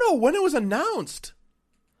 I don't know when it was announced.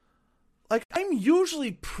 I'm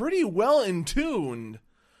usually pretty well in tune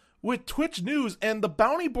with Twitch news, and the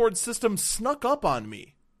bounty board system snuck up on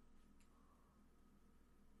me.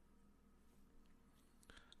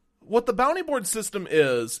 What the bounty board system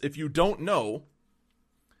is, if you don't know,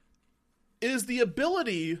 is the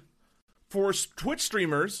ability for Twitch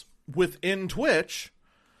streamers within Twitch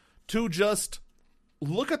to just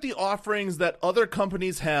look at the offerings that other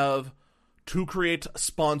companies have to create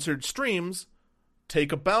sponsored streams,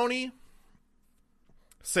 take a bounty,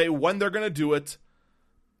 say when they're going to do it,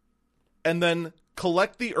 and then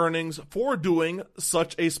collect the earnings for doing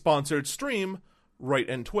such a sponsored stream right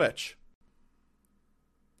in Twitch.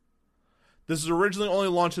 This is originally only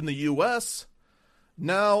launched in the US.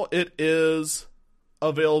 Now it is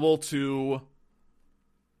available to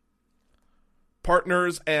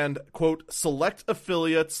partners and, quote, select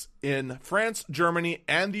affiliates in France, Germany,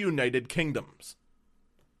 and the United Kingdoms.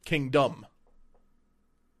 Kingdom.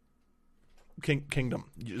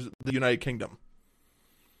 The United Kingdom.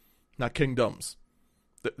 Not kingdoms.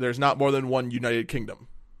 There's not more than one United Kingdom.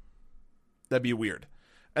 That'd be weird.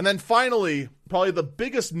 And then finally, probably the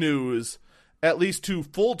biggest news, at least to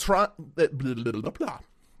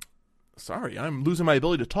Sorry, I'm losing my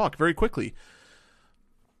ability to talk very quickly.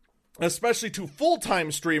 Especially to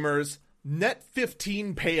full-time streamers, Net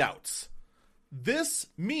 15 payouts. This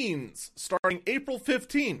means starting April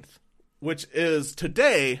 15th, which is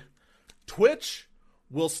today, Twitch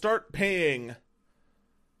will start paying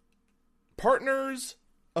partners,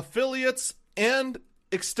 affiliates, and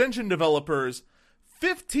extension developers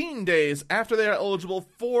 15 days after they are eligible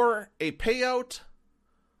for a payout,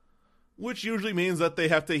 which usually means that they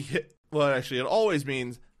have to hit, well, actually, it always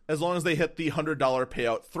means as long as they hit the $100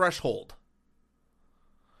 payout threshold.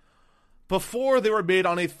 Before, they were made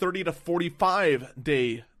on a 30 to 45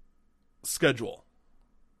 day schedule.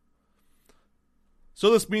 So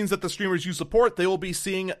this means that the streamers you support, they will be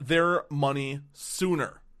seeing their money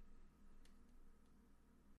sooner.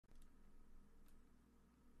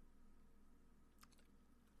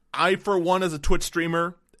 I, for one, as a Twitch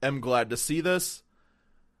streamer, am glad to see this.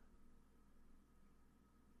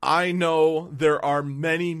 I know there are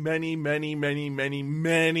many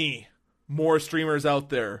more streamers out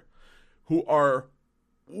there who are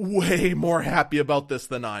way more happy about this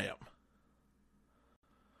than I am.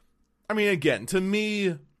 I mean, again, to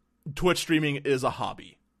me, Twitch streaming is a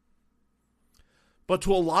hobby. But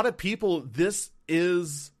to a lot of people, this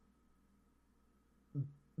is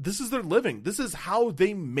their living. This is how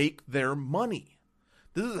they make their money.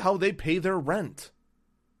 This is how they pay their rent.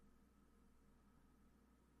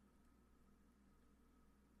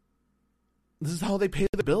 This is how they pay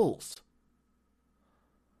the bills.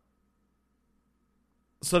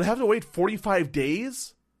 So to have to wait 45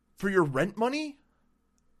 days for your rent money?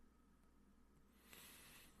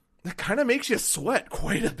 That kind of makes you sweat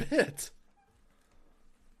quite a bit.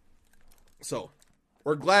 So,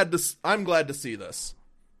 I'm glad to see this.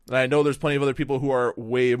 And I know there's plenty of other people who are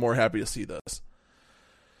way more happy to see this.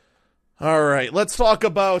 All right, let's talk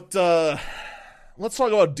about DLive.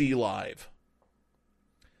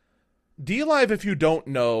 DLive, if you don't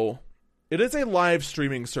know, it is a live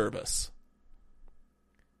streaming service.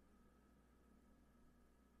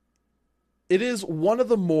 It is one of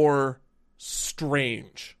the more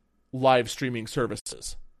strange live streaming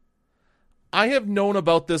services. I have known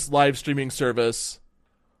about this live streaming service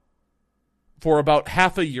for about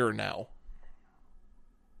half a year now.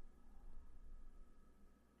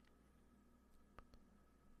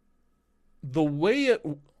 The way it...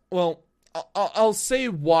 Well, I'll say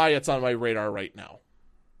why it's on my radar right now.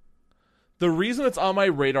 The reason it's on my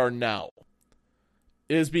radar now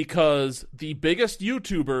is because the biggest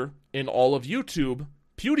YouTuber in all of YouTube,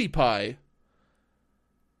 PewDiePie,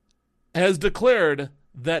 has declared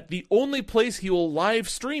that the only place he will live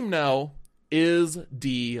stream now is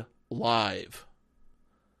DLive.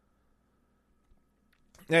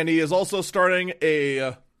 And he is also starting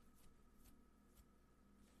a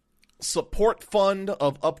support fund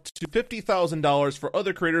of up to $50,000 for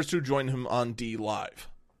other creators to join him on DLive.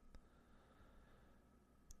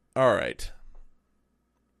 All right.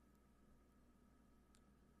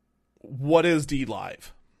 What is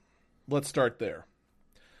DLive? Let's start there.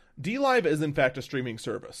 DLive is in fact a streaming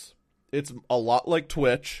service. It's a lot like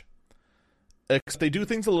Twitch, except they do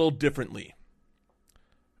things a little differently.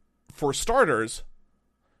 For starters,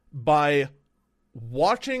 by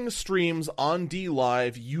watching streams on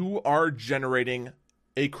DLive, you are generating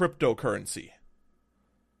a cryptocurrency.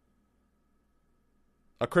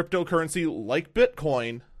 A cryptocurrency like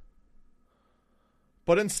Bitcoin,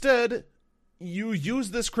 but instead, you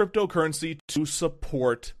use this cryptocurrency to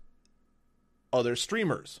support other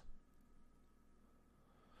streamers.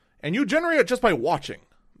 And you generate it just by watching,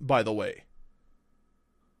 by the way.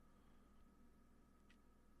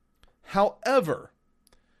 However,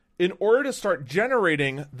 in order to start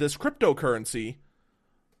generating this cryptocurrency,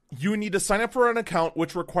 you need to sign up for an account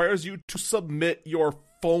which requires you to submit your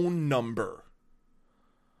phone number.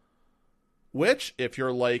 Which, if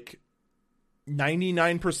you're like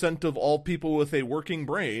 99% of all people with a working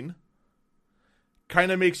brain,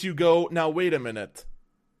 kind of makes you go, now wait a minute.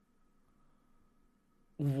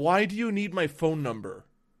 Why do you need my phone number?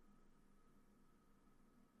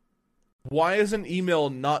 Why is an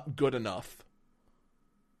email not good enough?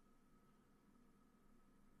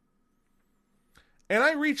 And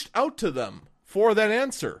I reached out to them for that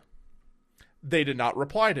answer. They did not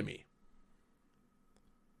reply to me.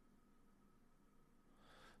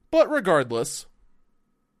 But regardless,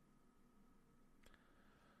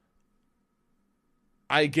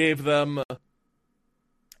 I gave them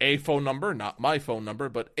a phone number, not my phone number,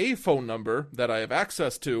 but a phone number that I have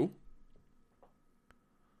access to.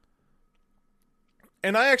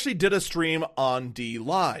 And I actually did a stream on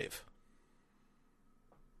DLive.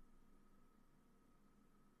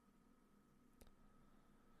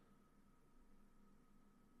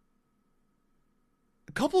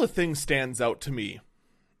 A couple of things stands out to me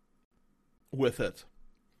with it.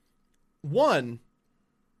 One,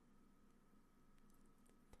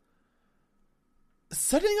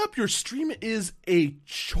 setting up your stream is a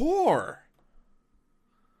chore.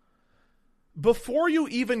 Before you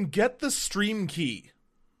even get the stream key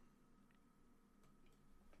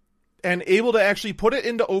and able to actually put it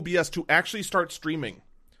into OBS to actually start streaming,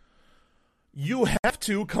 you have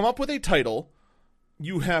to come up with a title,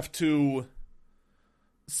 you have to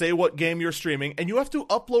say what game you're streaming, and you have to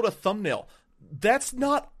upload a thumbnail. That's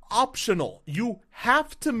not optional. You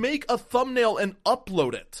have to make a thumbnail and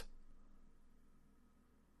upload it.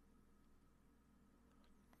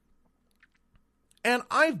 And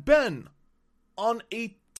I've been on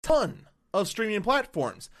a ton of streaming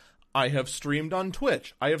platforms. I have streamed on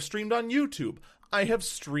Twitch. I have streamed on YouTube. I have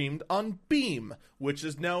streamed on Beam, which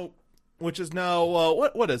is now what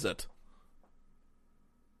is it?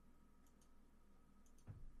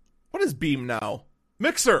 What is Beam now?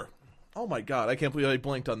 Mixer. Oh my god, I can't believe I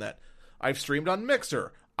blanked on that. I've streamed on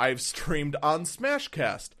Mixer. I've streamed on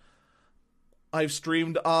Smashcast. I've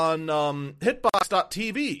streamed on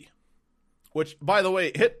Hitbox.tv. Which, by the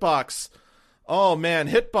way, Hitbox, oh man,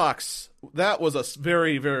 Hitbox, that was a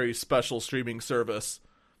very, very special streaming service.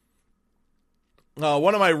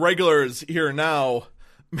 One of my regulars here now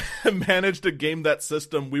managed to game that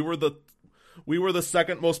system. We were the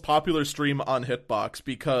second most popular stream on Hitbox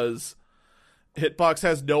because Hitbox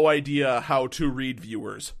has no idea how to read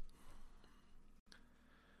viewers.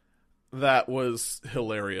 That was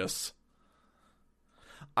hilarious.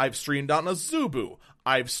 I've streamed on Azubu.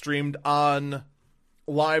 I've streamed on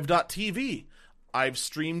Live.tv. I've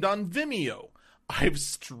streamed on Vimeo. I've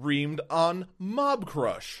streamed on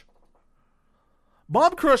Mobcrush.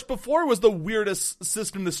 Mobcrush before was the weirdest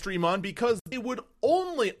system to stream on because they would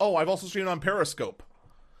only... Oh, I've also streamed on Periscope.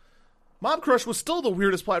 Mobcrush was still the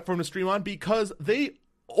weirdest platform to stream on because they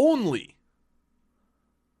only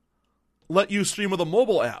let you stream with a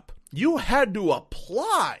mobile app. You had to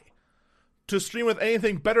apply to stream with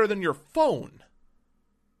anything better than your phone.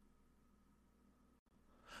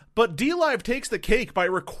 But DLive takes the cake by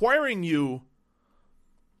requiring you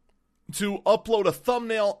to upload a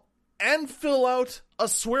thumbnail and fill out a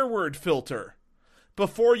swear word filter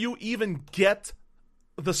before you even get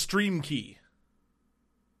the stream key.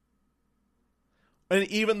 And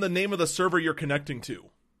even the name of the server you're connecting to.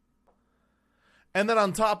 And then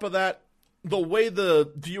on top of that, the way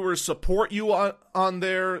the viewers support you on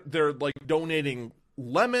there, they're like donating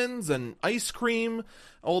lemons and ice cream,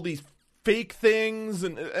 all these fake things,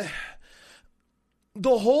 and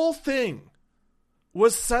the whole thing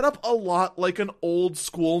was set up a lot like an old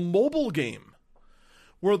school mobile game,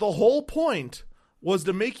 where the whole point was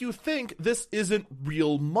to make you think this isn't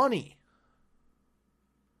real money.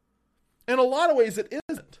 In a lot of ways it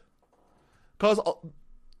isn't, because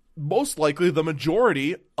most likely the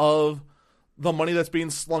majority of the money that's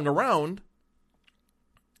being slung around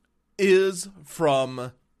is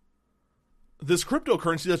from this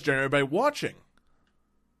cryptocurrency that's generated by watching.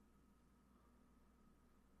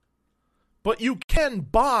 But you can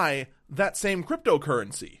buy that same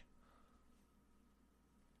cryptocurrency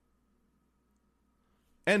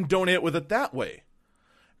and donate with it that way.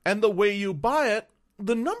 And the way you buy it,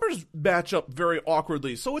 the numbers match up very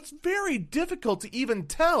awkwardly, so it's very difficult to even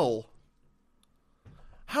tell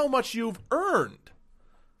how much you've earned.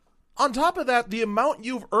 On top of that, the amount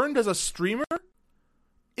you've earned as a streamer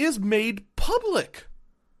is made public.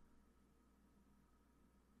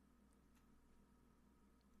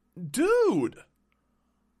 Dude.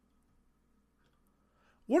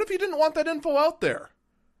 What if you didn't want that info out there?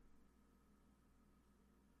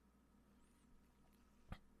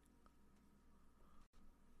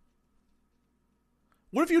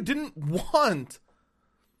 What if you didn't want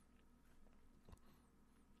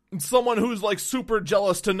someone who's like super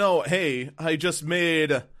jealous to know, hey, I just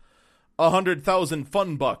made 100,000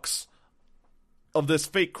 fun bucks of this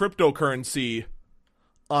fake cryptocurrency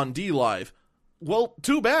on DLive? Well,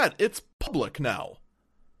 too bad. It's public now.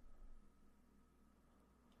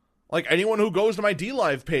 Like, anyone who goes to my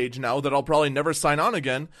DLive page now that I'll probably never sign on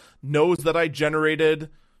again knows that I generated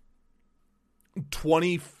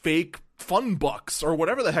 20 fake fun bucks or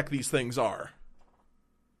whatever the heck these things are.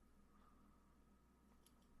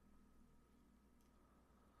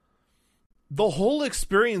 The whole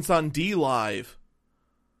experience on DLive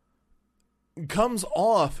comes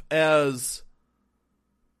off as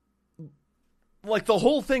like the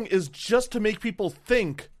whole thing is just to make people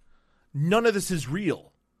think none of this is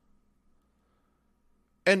real.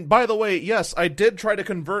 And by the way, yes, I did try to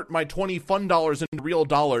convert my 20 fun dollars into real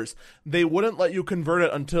dollars. They wouldn't let you convert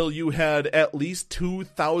it until you had at least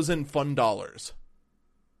 2,000 fun dollars.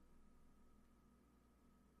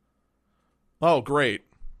 Oh, great.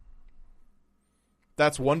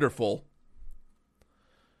 That's wonderful.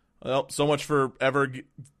 Well, so much for ever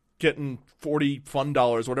getting 40 fun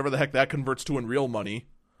dollars, whatever the heck that converts to in real money.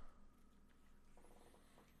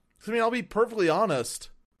 I mean, I'll be perfectly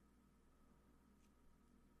honest.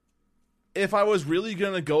 If I was really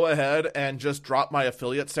going to go ahead and just drop my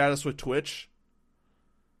affiliate status with Twitch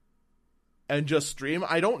and just stream,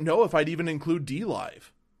 I don't know if I'd even include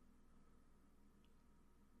DLive.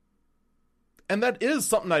 And that is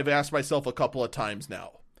something I've asked myself a couple of times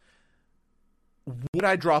now. Would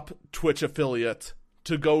I drop Twitch affiliate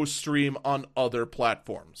to go stream on other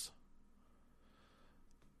platforms?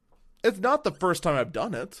 It's not the first time I've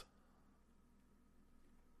done it.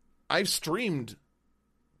 I've streamed,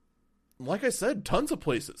 like I said, tons of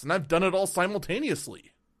places, and I've done it all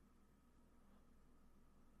simultaneously.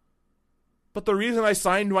 But the reason I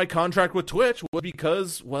signed my contract with Twitch was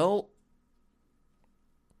because, well,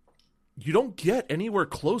 you don't get anywhere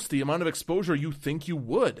close to the amount of exposure you think you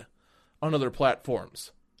would on other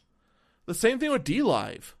platforms. The same thing with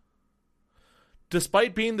DLive.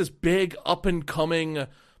 Despite being this big up-and-coming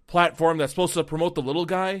platform that's supposed to promote the little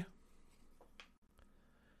guy,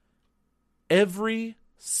 every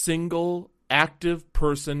single active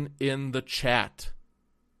person in the chat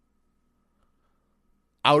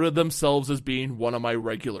outed themselves as being one of my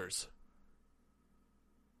regulars.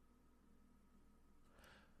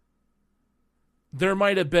 There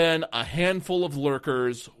might have been a handful of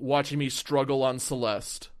lurkers watching me struggle on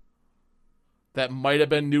Celeste. That might have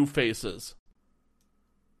been new faces.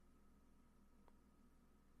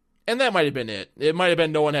 And that might have been it. It might have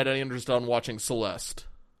been no one had any interest on watching Celeste.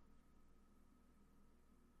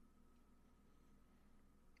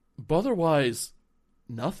 But otherwise,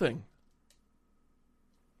 nothing.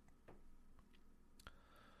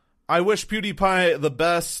 I wish PewDiePie the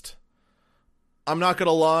best. I'm not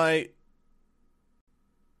gonna lie.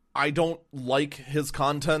 I don't like his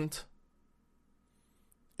content.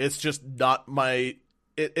 It's just not my...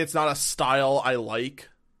 It's not a style I like.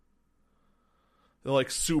 They're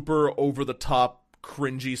like super over-the-top,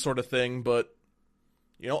 cringy sort of thing, but...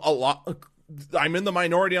 You know, a lot... I'm in the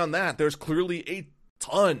minority on that. There's clearly a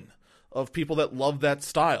ton of people that love that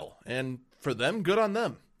style. And for them, good on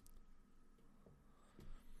them.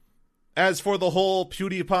 As for the whole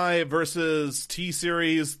PewDiePie versus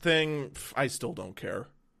T-Series thing, I still don't care.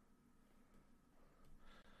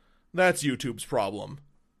 That's YouTube's problem.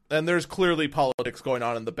 And there's clearly politics going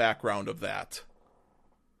on in the background of that.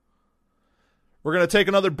 We're going to take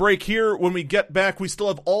another break here. When we get back, we still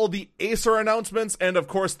have all the Acer announcements and, of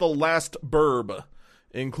course, the last burb,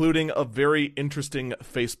 including a very interesting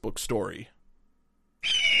Facebook story.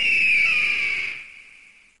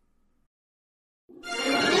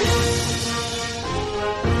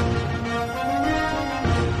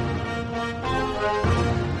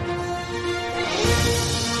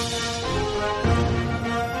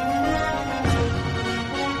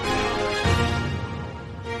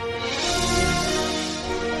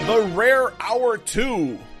 The rare Hour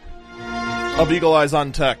 2 of Eagle Eyes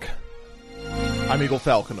on Tech. I'm Eagle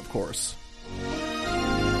Falcon, of course.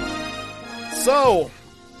 So,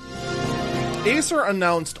 Acer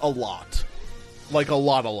announced a lot. Like a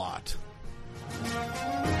lot.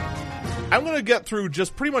 I'm going to get through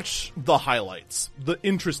just pretty much the highlights, the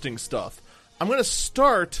interesting stuff. I'm going to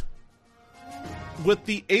start with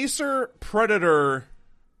the Acer Predator...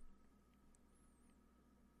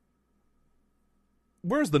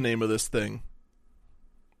 Where's the name of this thing?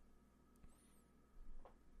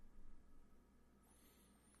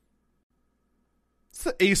 It's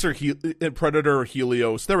the Acer Predator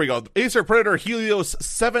Helios. There we go. Acer Predator Helios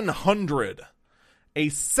 700. A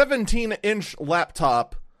 17-inch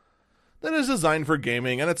laptop that is designed for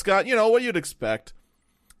gaming. And it's got, you know, what you'd expect.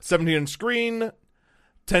 17-inch screen,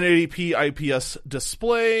 1080p IPS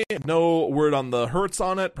display. No word on the hertz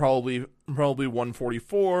on it. Probably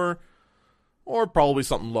 144. Or probably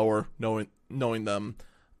something lower, knowing them.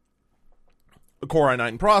 A Core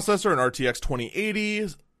i9 processor, an RTX 2080,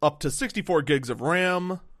 up to 64 gigs of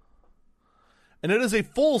RAM. And it is a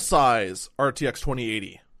full-size RTX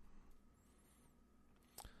 2080.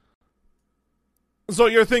 So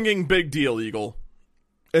you're thinking, big deal, Eagle.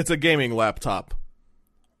 It's a gaming laptop.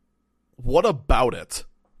 What about it?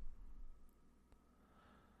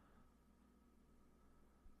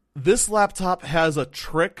 This laptop has a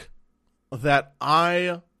trick that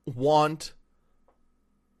I want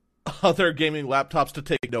other gaming laptops to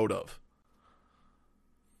take note of.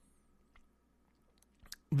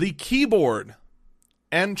 The keyboard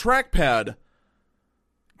and trackpad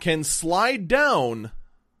can slide down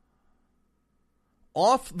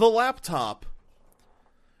off the laptop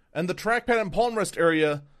And the trackpad and palm rest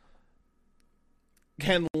area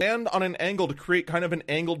can land on an angle to create kind of an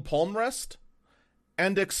angled palm rest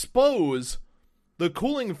and expose the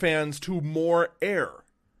cooling fans to more air.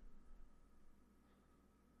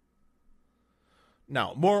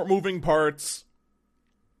 Now, more moving parts,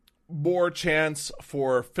 more chance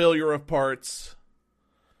for failure of parts,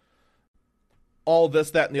 all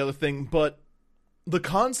this, that, and the other thing, but the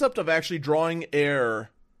concept of actually drawing air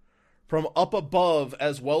from up above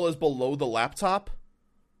as well as below the laptop,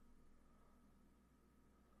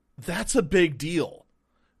 that's a big deal.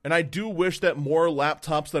 And I do wish that more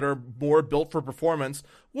laptops that are more built for performance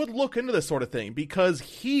would look into this sort of thing, because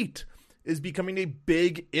heat is becoming a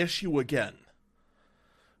big issue again.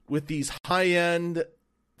 With these high-end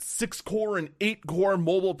 6-core and 8-core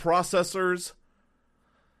mobile processors,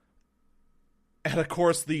 and of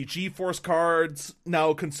course the GeForce cards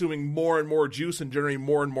now consuming more and more juice and generating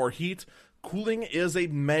more and more heat, cooling is a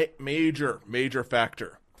major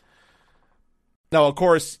factor. Now, of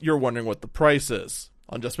course, you're wondering what the price is.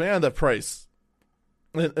 Unjust Man, the price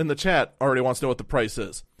in the chat already wants to know what the price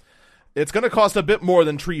is. It's going to cost a bit more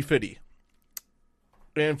than $350.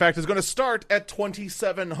 In fact, it's going to start at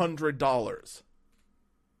 $2,700.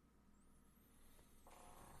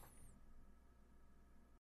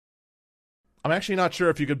 I'm actually not sure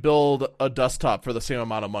if you could build a desktop for the same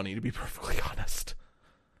amount of money, to be perfectly honest.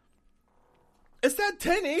 It's that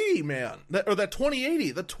 1080, man. Or that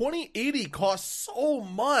 2080. The 2080 costs so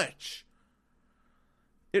much.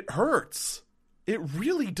 It hurts. It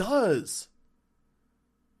really does.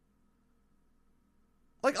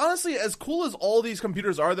 Like, honestly, as cool as all these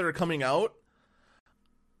computers are that are coming out,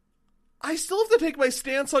 I still have to take my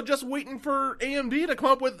stance on just waiting for AMD to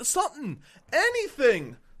come up with something,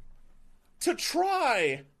 anything, to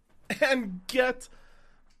try and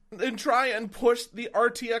push the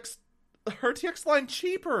RTX line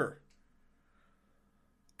cheaper.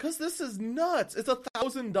 Because this is nuts. It's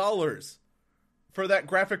 $1,000 for that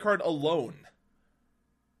graphic card alone.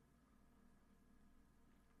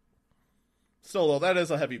 Solo, that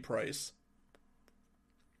is a heavy price.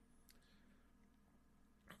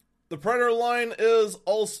 The Predator line is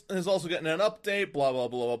also getting an update, blah, blah,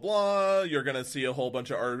 blah, blah, blah. You're going to see a whole bunch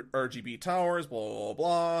of RGB towers, blah, blah,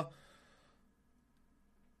 blah.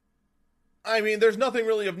 I mean, there's nothing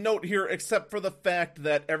really of note here except for the fact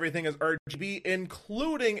that everything is RGB,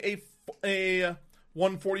 including a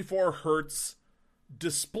 144 hertz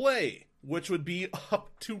display, which would be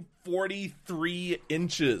up to 43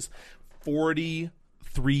 inches.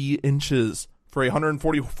 43 inches for a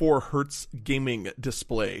 144 hertz gaming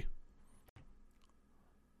display.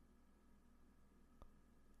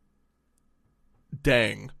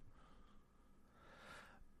 Dang.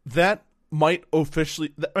 That might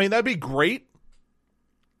officially... I mean, that'd be great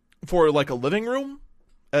for, like, a living room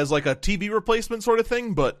as, like, a TV replacement sort of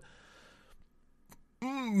thing, but...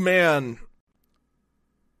 man...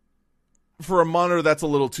 for a monitor, that's a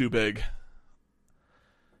little too big.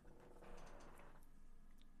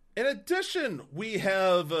 In addition, we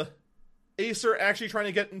have Acer actually trying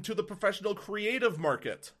to get into the professional creative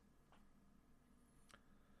market.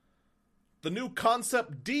 The new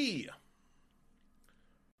Concept D,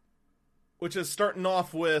 which is starting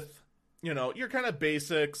off with, your kind of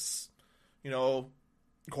basics, Core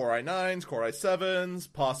i9s, Core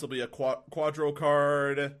i7s, possibly a Quadro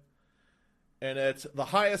card. And at the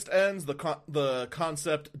highest ends, the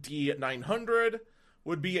Concept D900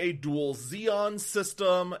 would be a dual Xeon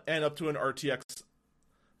system and up to an RTX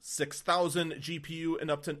 6000 GPU and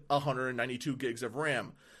up to 192 gigs of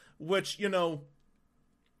RAM. Which,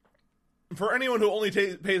 for anyone who only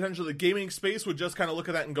pays attention to the gaming space would just kind of look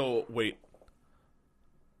at that and go, wait,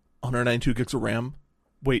 192 gigs of RAM?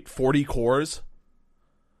 Wait, 40 cores?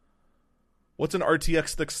 What's an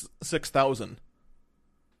RTX 6000?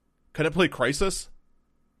 Can it play Crysis?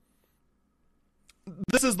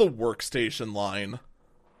 This is the workstation line.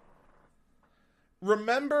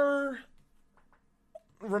 Remember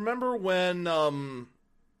when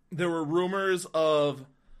there were rumors of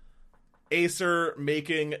Acer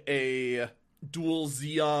making a dual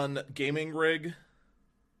Xeon gaming rig?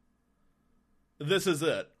 This is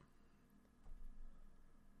it.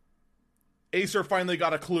 Acer finally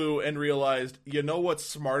got a clue and realized, you know what's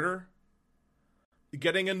smarter?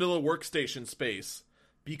 Getting into the workstation space.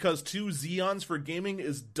 Because 2 Xeons for gaming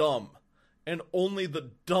is dumb. And only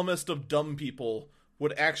the dumbest of dumb people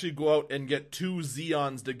would actually go out and get 2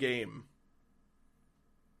 Xeons to game.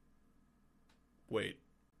 Wait.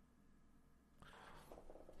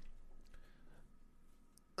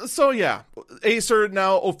 So yeah, Acer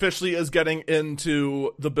now officially is getting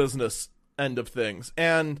into the business end of things.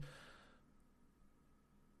 And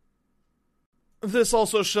This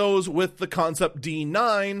also shows with the Concept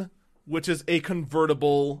D9, which is a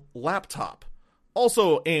convertible laptop,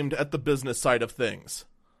 also aimed at the business side of things.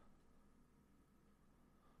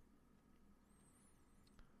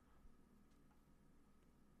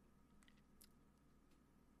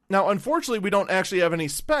 Now, unfortunately, we don't actually have any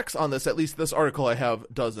specs on this, at least this article I have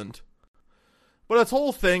doesn't. But its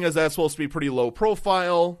whole thing is that it's supposed to be pretty low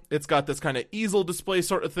profile. It's got this kind of easel display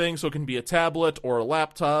sort of thing, so it can be a tablet or a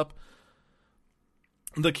laptop.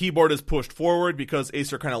 The keyboard is pushed forward because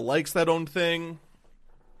Acer kind of likes that own thing.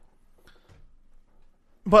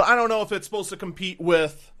 But I don't know if it's supposed to compete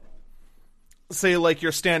with, say, like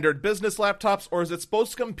your standard business laptops, or is it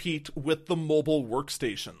supposed to compete with the mobile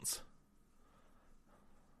workstations?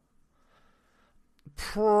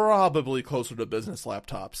 Probably closer to business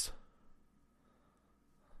laptops.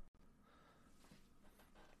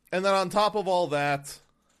 And then on top of all that,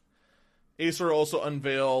 Acer also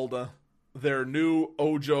unveiled their new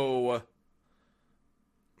Ojo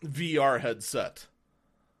VR headset.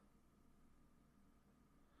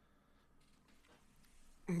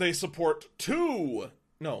 They support two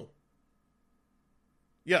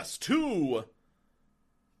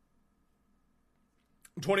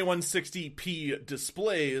 2160p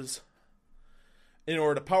displays in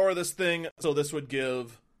order to power this thing. So this would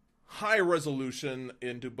give high resolution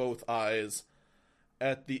into both eyes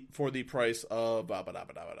for the price of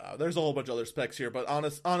there's a whole bunch of other specs here, but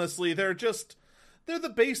honestly, they're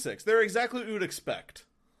the basics. They're exactly what you would expect.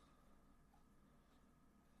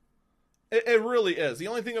 It really is. The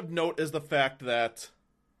only thing of note is the fact that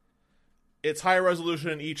it's high resolution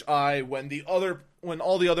in each eye when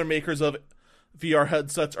all the other makers of VR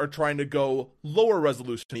headsets are trying to go lower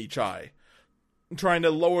resolution in each eye, trying to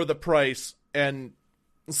lower the price and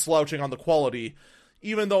slouching on the quality.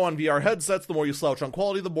 Even though on VR headsets, the more you slouch on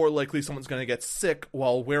quality, the more likely someone's going to get sick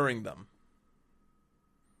while wearing them.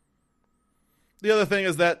 The other thing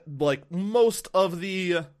is that, like most of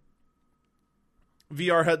the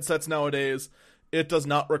VR headsets nowadays, it does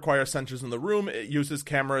not require sensors in the room. It uses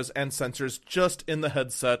cameras and sensors just in the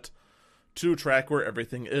headset to track where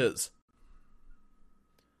everything is.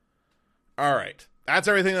 Alright, that's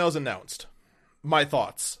everything that was announced. My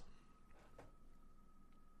thoughts.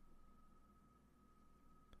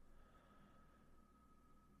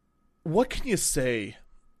 What can you say?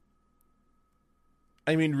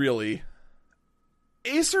 I mean, really.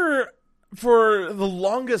 Acer, for the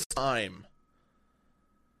longest time,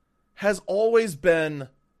 has always been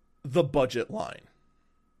the budget line.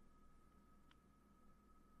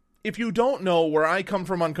 If you don't know, where I come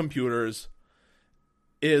from on computers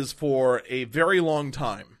is for a very long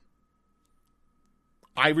time,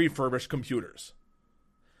 I refurbish computers.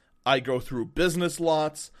 I go through business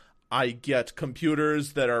lots. I get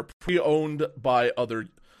computers that are pre-owned by others.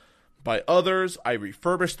 I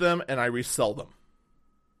refurbish them and I resell them.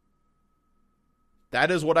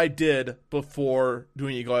 That is what I did before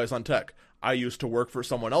doing Eagle Eyes on Tech. I used to work for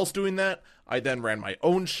someone else doing that. I then ran my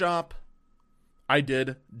own shop. I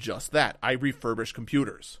did just that. I refurbished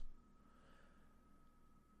computers.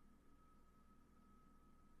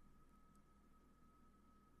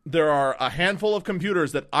 There are a handful of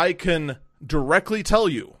computers that I can directly tell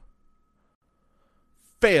you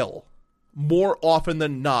fail more often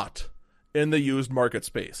than not in the used market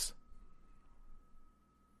space.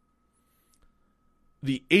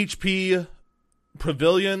 The HP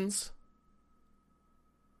Pavilions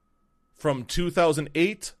from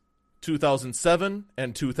 2008, 2007,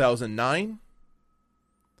 and 2009.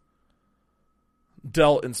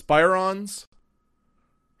 Dell Inspirons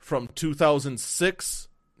from 2006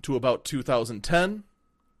 to about 2010.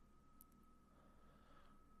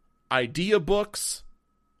 Idea books,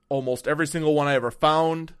 almost every single one I ever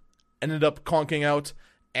found ended up conking out,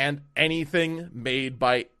 and anything made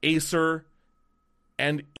by Acer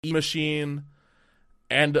and eMachine,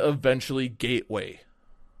 and eventually Gateway.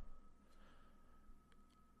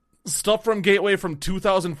 Stuff from Gateway from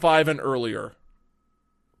 2005 and earlier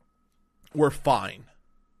were fine.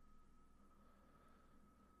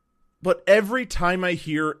 But every time I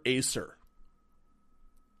hear Acer,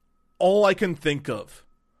 all I can think of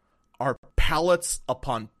are pallets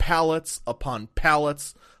upon pallets upon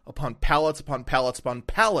pallets upon pallets upon pallets upon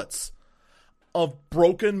pallets of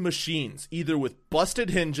broken machines, either with busted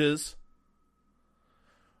hinges,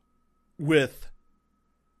 with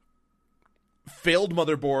failed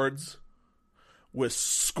motherboards, with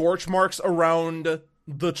scorch marks around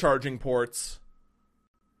the charging ports.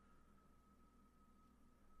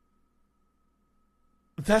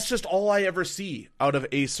 That's just all I ever see out of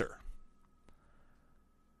Acer.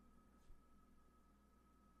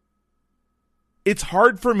 it's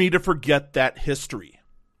hard for me to forget that history.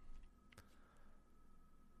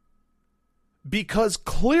 Because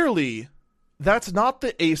clearly, that's not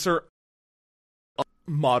the Acer of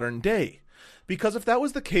modern day. Because if that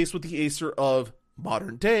was the case with the Acer of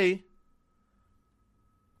modern day,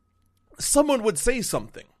 someone would say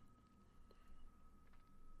something.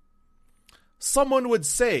 Someone would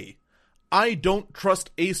say, I don't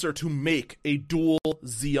trust Acer to make a dual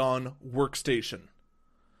Xeon workstation.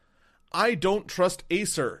 I don't trust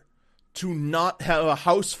Acer to not have a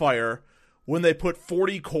house fire when they put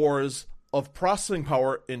 40 cores of processing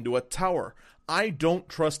power into a tower. I don't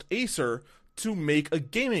trust Acer to make a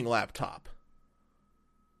gaming laptop.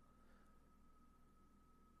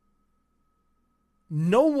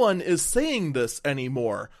 No one is saying this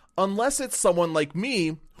anymore, unless it's someone like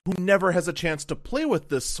me who never has a chance to play with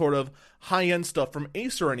this sort of high-end stuff from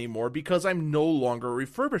Acer anymore because I'm no longer a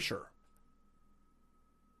refurbisher.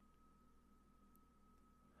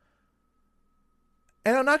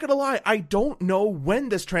 And I'm not going to lie, I don't know when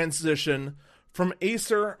this transition from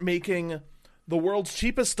Acer making the world's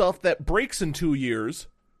cheapest stuff that breaks in 2 years,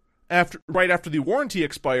 right after the warranty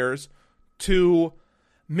expires, to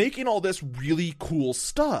making all this really cool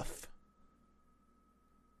stuff.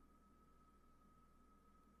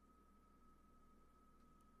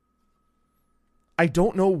 I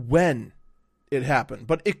don't know when it happened,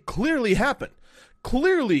 but it clearly happened.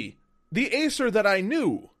 Clearly, the Acer that I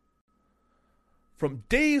knew from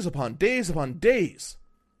days upon days upon days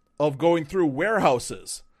of going through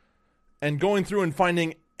warehouses and going through and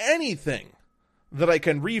finding anything that I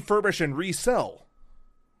can refurbish and resell,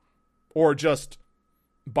 or just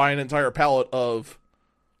buy an entire pallet of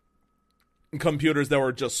computers that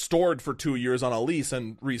were just stored for 2 years on a lease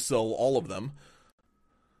and resell all of them.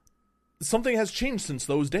 Something has changed since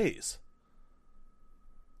those days.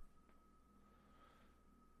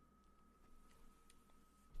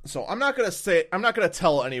 So I'm not going to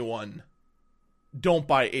tell anyone, don't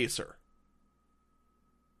buy Acer.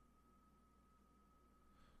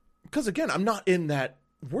 Because again, I'm not in that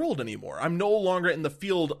world anymore. I'm no longer in the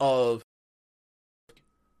field of,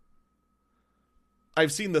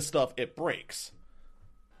 I've seen this stuff, it breaks.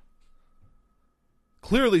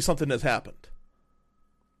 Clearly something has happened.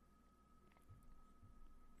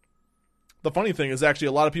 The funny thing is, actually,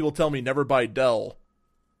 a lot of people tell me never buy Dell.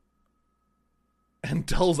 And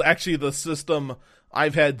Dell's actually the system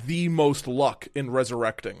I've had the most luck in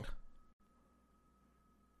resurrecting.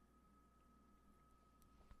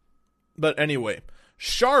 But anyway,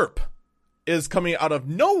 Sharp is coming out of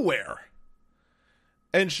nowhere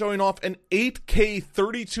and showing off an 8K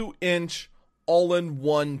 32-inch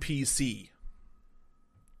all-in-one PC.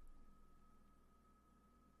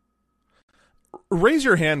 Raise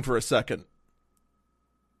your hand for a second.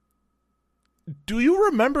 Do you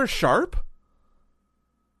remember Sharp?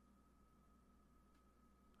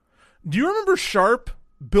 Do you remember Sharp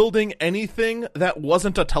building anything that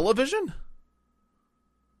wasn't a television?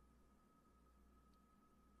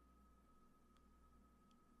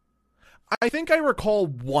 I think I recall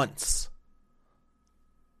once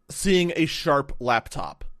seeing a Sharp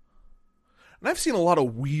laptop. And I've seen a lot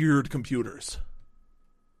of weird computers.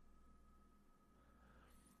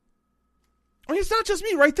 I mean, it's not just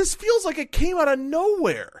me, right? This feels like it came out of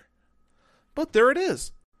nowhere. But there it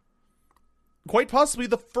is. Quite possibly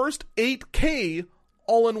the first 8K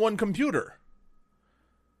all-in-one computer.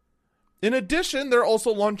 In addition, they're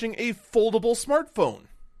also launching a foldable smartphone.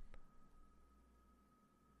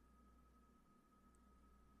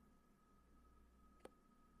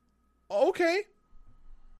 Okay.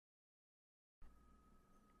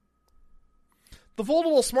 The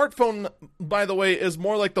foldable smartphone, by the way, is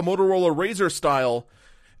more like the Motorola Razr style,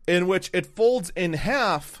 in which it folds in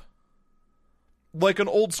half like an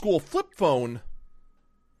old school flip phone,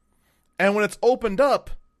 and when it's opened up,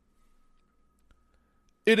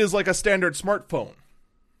 it is like a standard smartphone.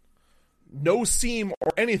 No seam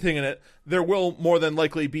or anything in it. There will more than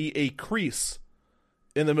likely be a crease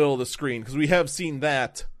in the middle of the screen, because we have seen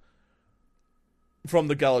that from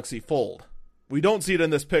the Galaxy Fold. We don't see it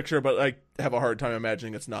in this picture, but I have a hard time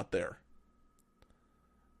imagining it's not there.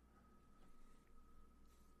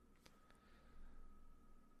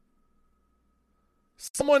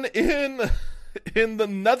 Someone in the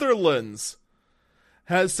Netherlands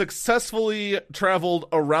has successfully traveled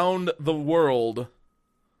around the world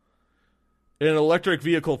in an electric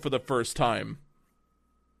vehicle for the first time.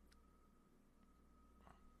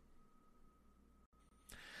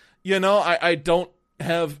 You know, I don't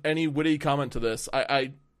have any witty comment to this.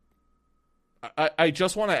 I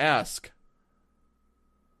just want to ask,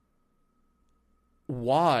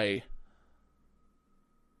 why?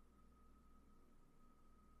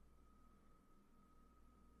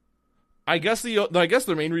 I guess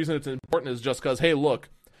the main reason it's important is just because, hey, look,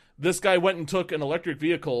 this guy went and took an electric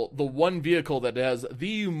vehicle, the one vehicle that has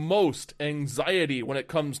the most anxiety when it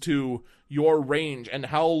comes to your range and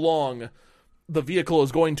how long the vehicle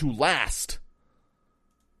is going to last.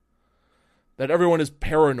 That everyone is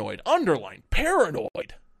paranoid, underline,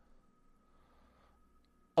 paranoid,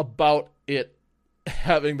 about it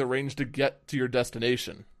having the range to get to your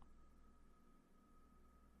destination.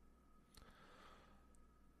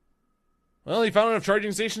 Well, he found enough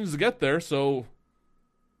charging stations to get there, so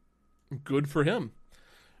good for him.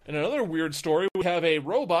 In another weird story, we have a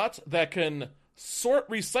robot that can sort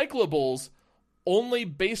recyclables only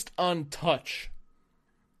based on touch.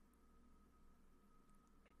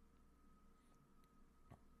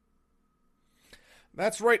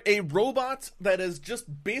 That's right, a robot that is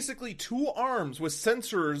just basically two arms with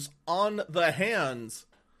sensors on the hands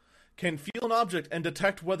can feel an object and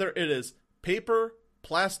detect whether it is paper,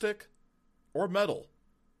 plastic, or metal.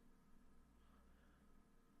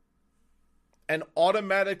 And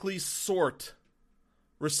automatically sort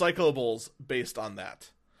recyclables based on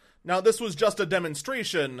that. Now, this was just a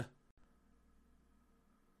demonstration,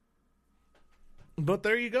 but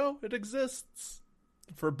there you go, it exists.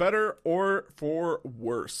 For better or for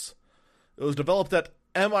worse. It was developed at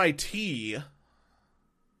MIT.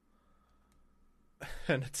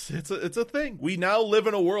 And it's a thing. We now live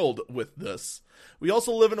in a world with this. We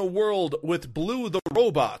also live in a world with Blue the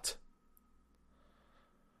Robot,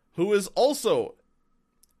 who is also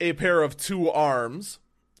a pair of two arms,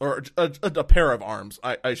 or a pair of arms,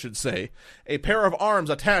 I should say. A pair of arms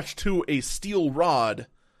attached to a steel rod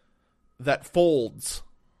that folds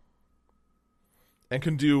and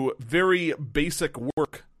can do very basic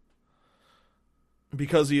work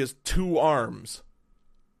because he has two arms.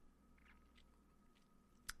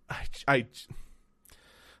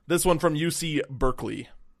 This one from UC Berkeley.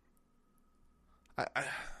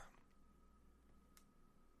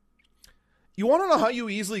 You want to know how you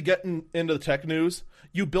easily get into the tech news?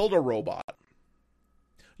 You build a robot.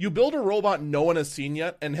 You build a robot no one has seen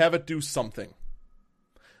yet and have it do something.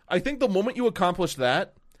 I think the moment you accomplish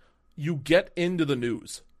that, you get into the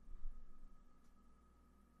news.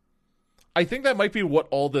 I think that might be what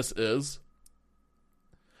all this is.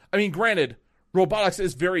 I mean, granted, robotics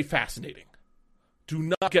is very fascinating.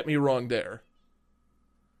 Do not get me wrong there.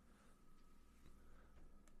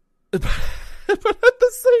 But at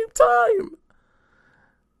the same time,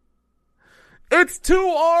 it's two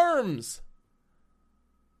arms.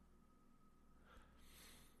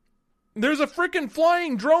 There's a freaking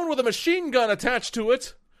flying drone with a machine gun attached to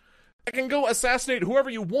it. I can go assassinate whoever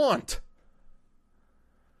you want.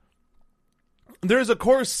 There's, of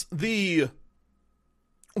course, the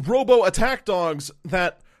robo attack dogs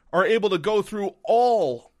that are able to go through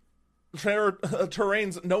all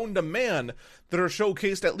terrains known to man that are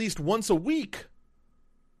showcased at least once a week.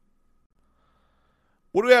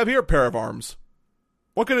 What do we have here, pair of arms?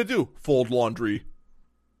 What can it do? Fold laundry.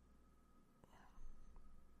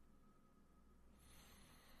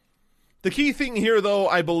 The key thing here, though,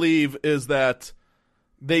 I believe, is that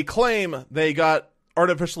they claim they got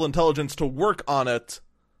artificial intelligence to work on it.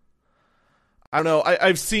 I don't know.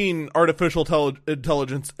 I've seen artificial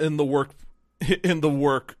intelligence in the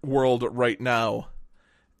work world right now,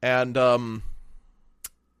 and well,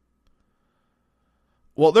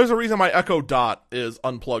 there's a reason my Echo Dot is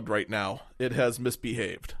unplugged right now. It has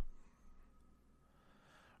misbehaved.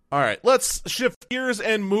 All right, let's shift gears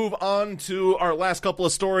and move on to our last couple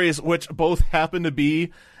of stories, which both happen to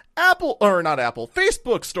be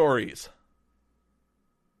Facebook stories.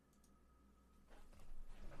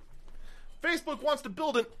 Facebook wants to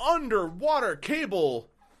build an underwater cable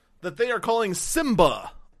that they are calling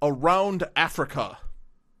Simba around Africa.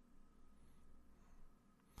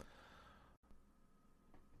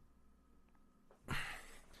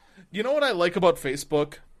 You know what I like about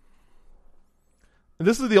Facebook?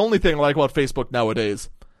 This is the only thing I like about Facebook nowadays.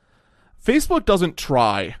 Facebook doesn't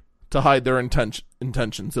try to hide their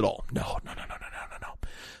intentions at all. No.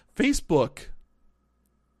 Facebook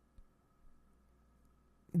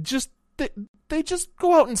they just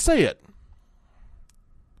go out and say it.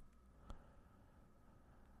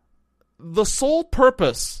 The sole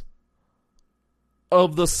purpose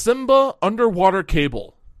of the Simba underwater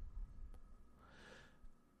cable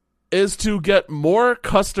is to get more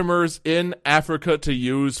customers in Africa to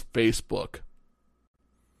use Facebook.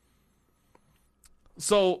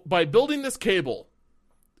 So, by building this cable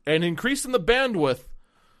and increasing the bandwidth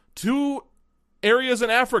to areas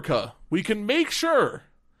in Africa, we can make sure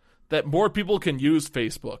that more people can use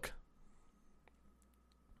Facebook.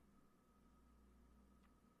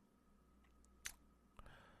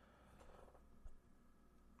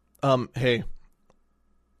 Hey,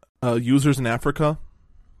 users in Africa,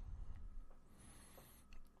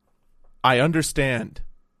 I understand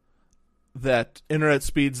that internet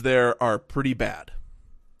speeds there are pretty bad.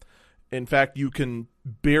 In fact, you can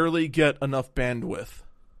barely get enough bandwidth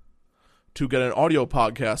to get an audio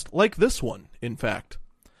podcast like this one, in fact.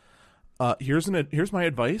 Here's my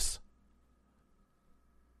advice.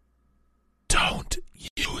 Don't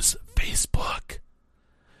use Facebook.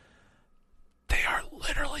 They are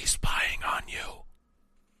literally spying on you.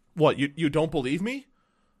 What, you don't believe me?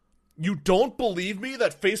 You don't believe me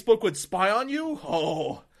that Facebook would spy on you?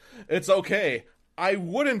 Oh, it's okay. I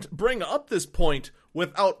wouldn't bring up this point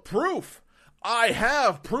without proof. I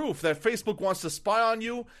have proof that Facebook wants to spy on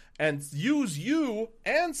you and use you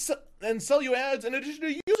and sell you ads in addition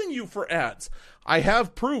to using you for ads. I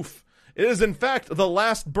have proof. It is, in fact, the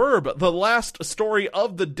last burb, the last story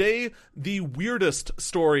of the day, the weirdest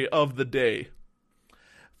story of the day.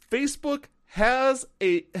 Facebook has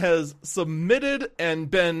submitted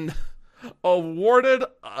and been awarded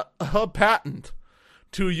a patent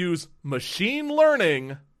to use machine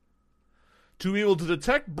learning to be able to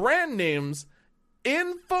detect brand names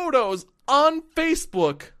in photos on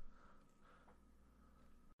Facebook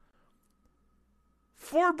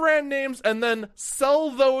for brand names and then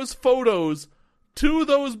sell those photos to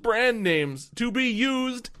those brand names to be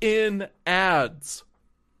used in ads.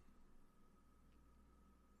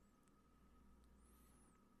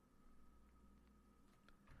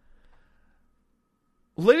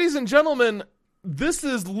 Ladies and gentlemen, this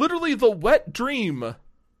is literally the wet dream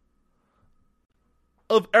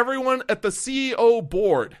of everyone at the CEO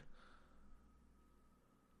board.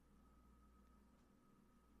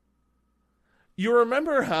 You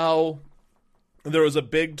remember how there was a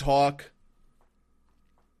big talk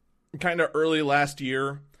kind of early last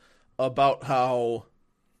year about how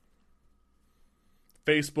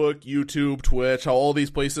Facebook, YouTube, Twitch, how all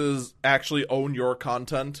these places actually own your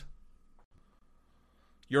content?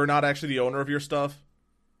 You're not actually the owner of your stuff.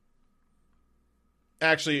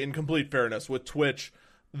 Actually, in complete fairness, with Twitch,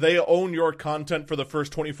 they own your content for the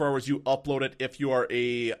first 24 hours you upload it if you are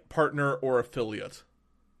a partner or affiliate.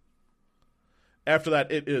 After that,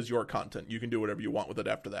 it is your content. You can do whatever you want with it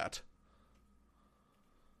after that.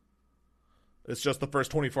 It's just the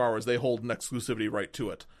first 24 hours they hold an exclusivity right to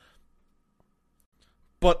it.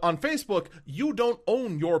 But on Facebook, you don't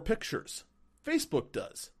own your pictures. Facebook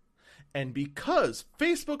does. And because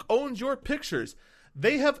Facebook owns your pictures,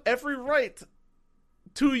 they have every right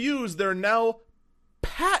to use their now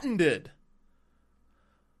patented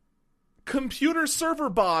computer server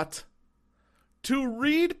bot to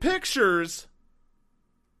read pictures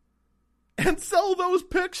and sell those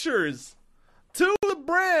pictures to the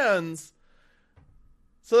brands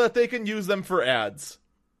so that they can use them for ads.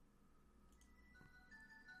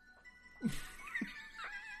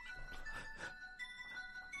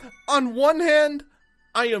 On one hand,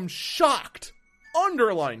 I am shocked,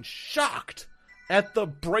 underline shocked, at the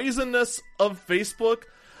brazenness of Facebook.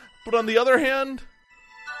 But on the other hand,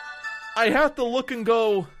 I have to look and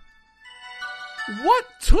go, what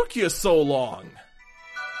took you so long?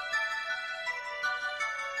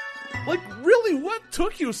 Like, really, what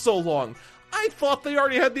took you so long? I thought they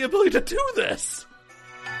already had the ability to do this.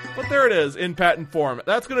 But there it is, in patent form.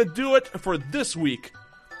 That's going to do it for this week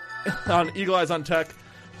on Eagle Eyes on Tech.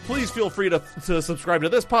 Please feel free to subscribe to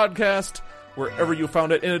this podcast wherever you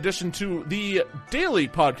found it, in addition to the daily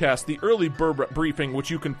podcast, the Early Burb Briefing, which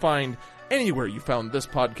you can find anywhere you found this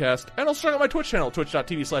podcast. And also check out my Twitch channel,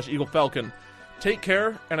 twitch.tv/EagleFalcon. Take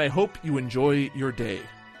care, and I hope you enjoy your day.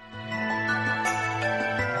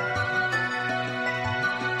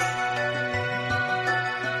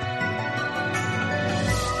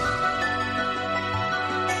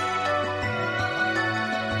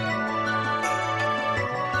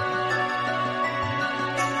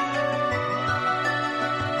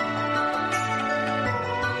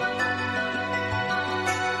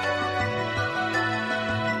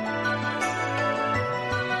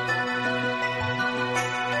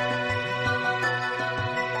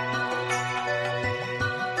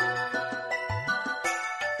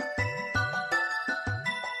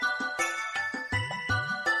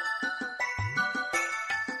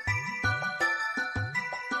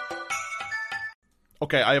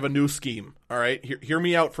 Okay, I have a new scheme, all right? Hear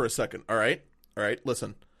me out for a second, all right? All right,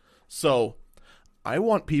 listen. So, I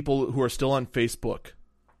want people who are still on Facebook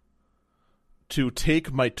to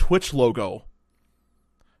take my Twitch logo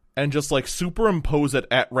and just, like, superimpose it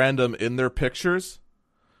at random in their pictures.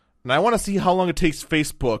 And I want to see how long it takes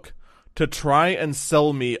Facebook to try and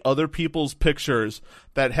sell me other people's pictures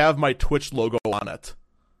that have my Twitch logo on it.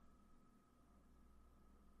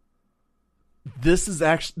 This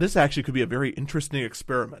actually could be a very interesting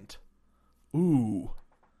experiment. Ooh.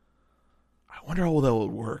 I wonder how that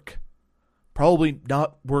would work. Probably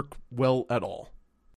not work well at all.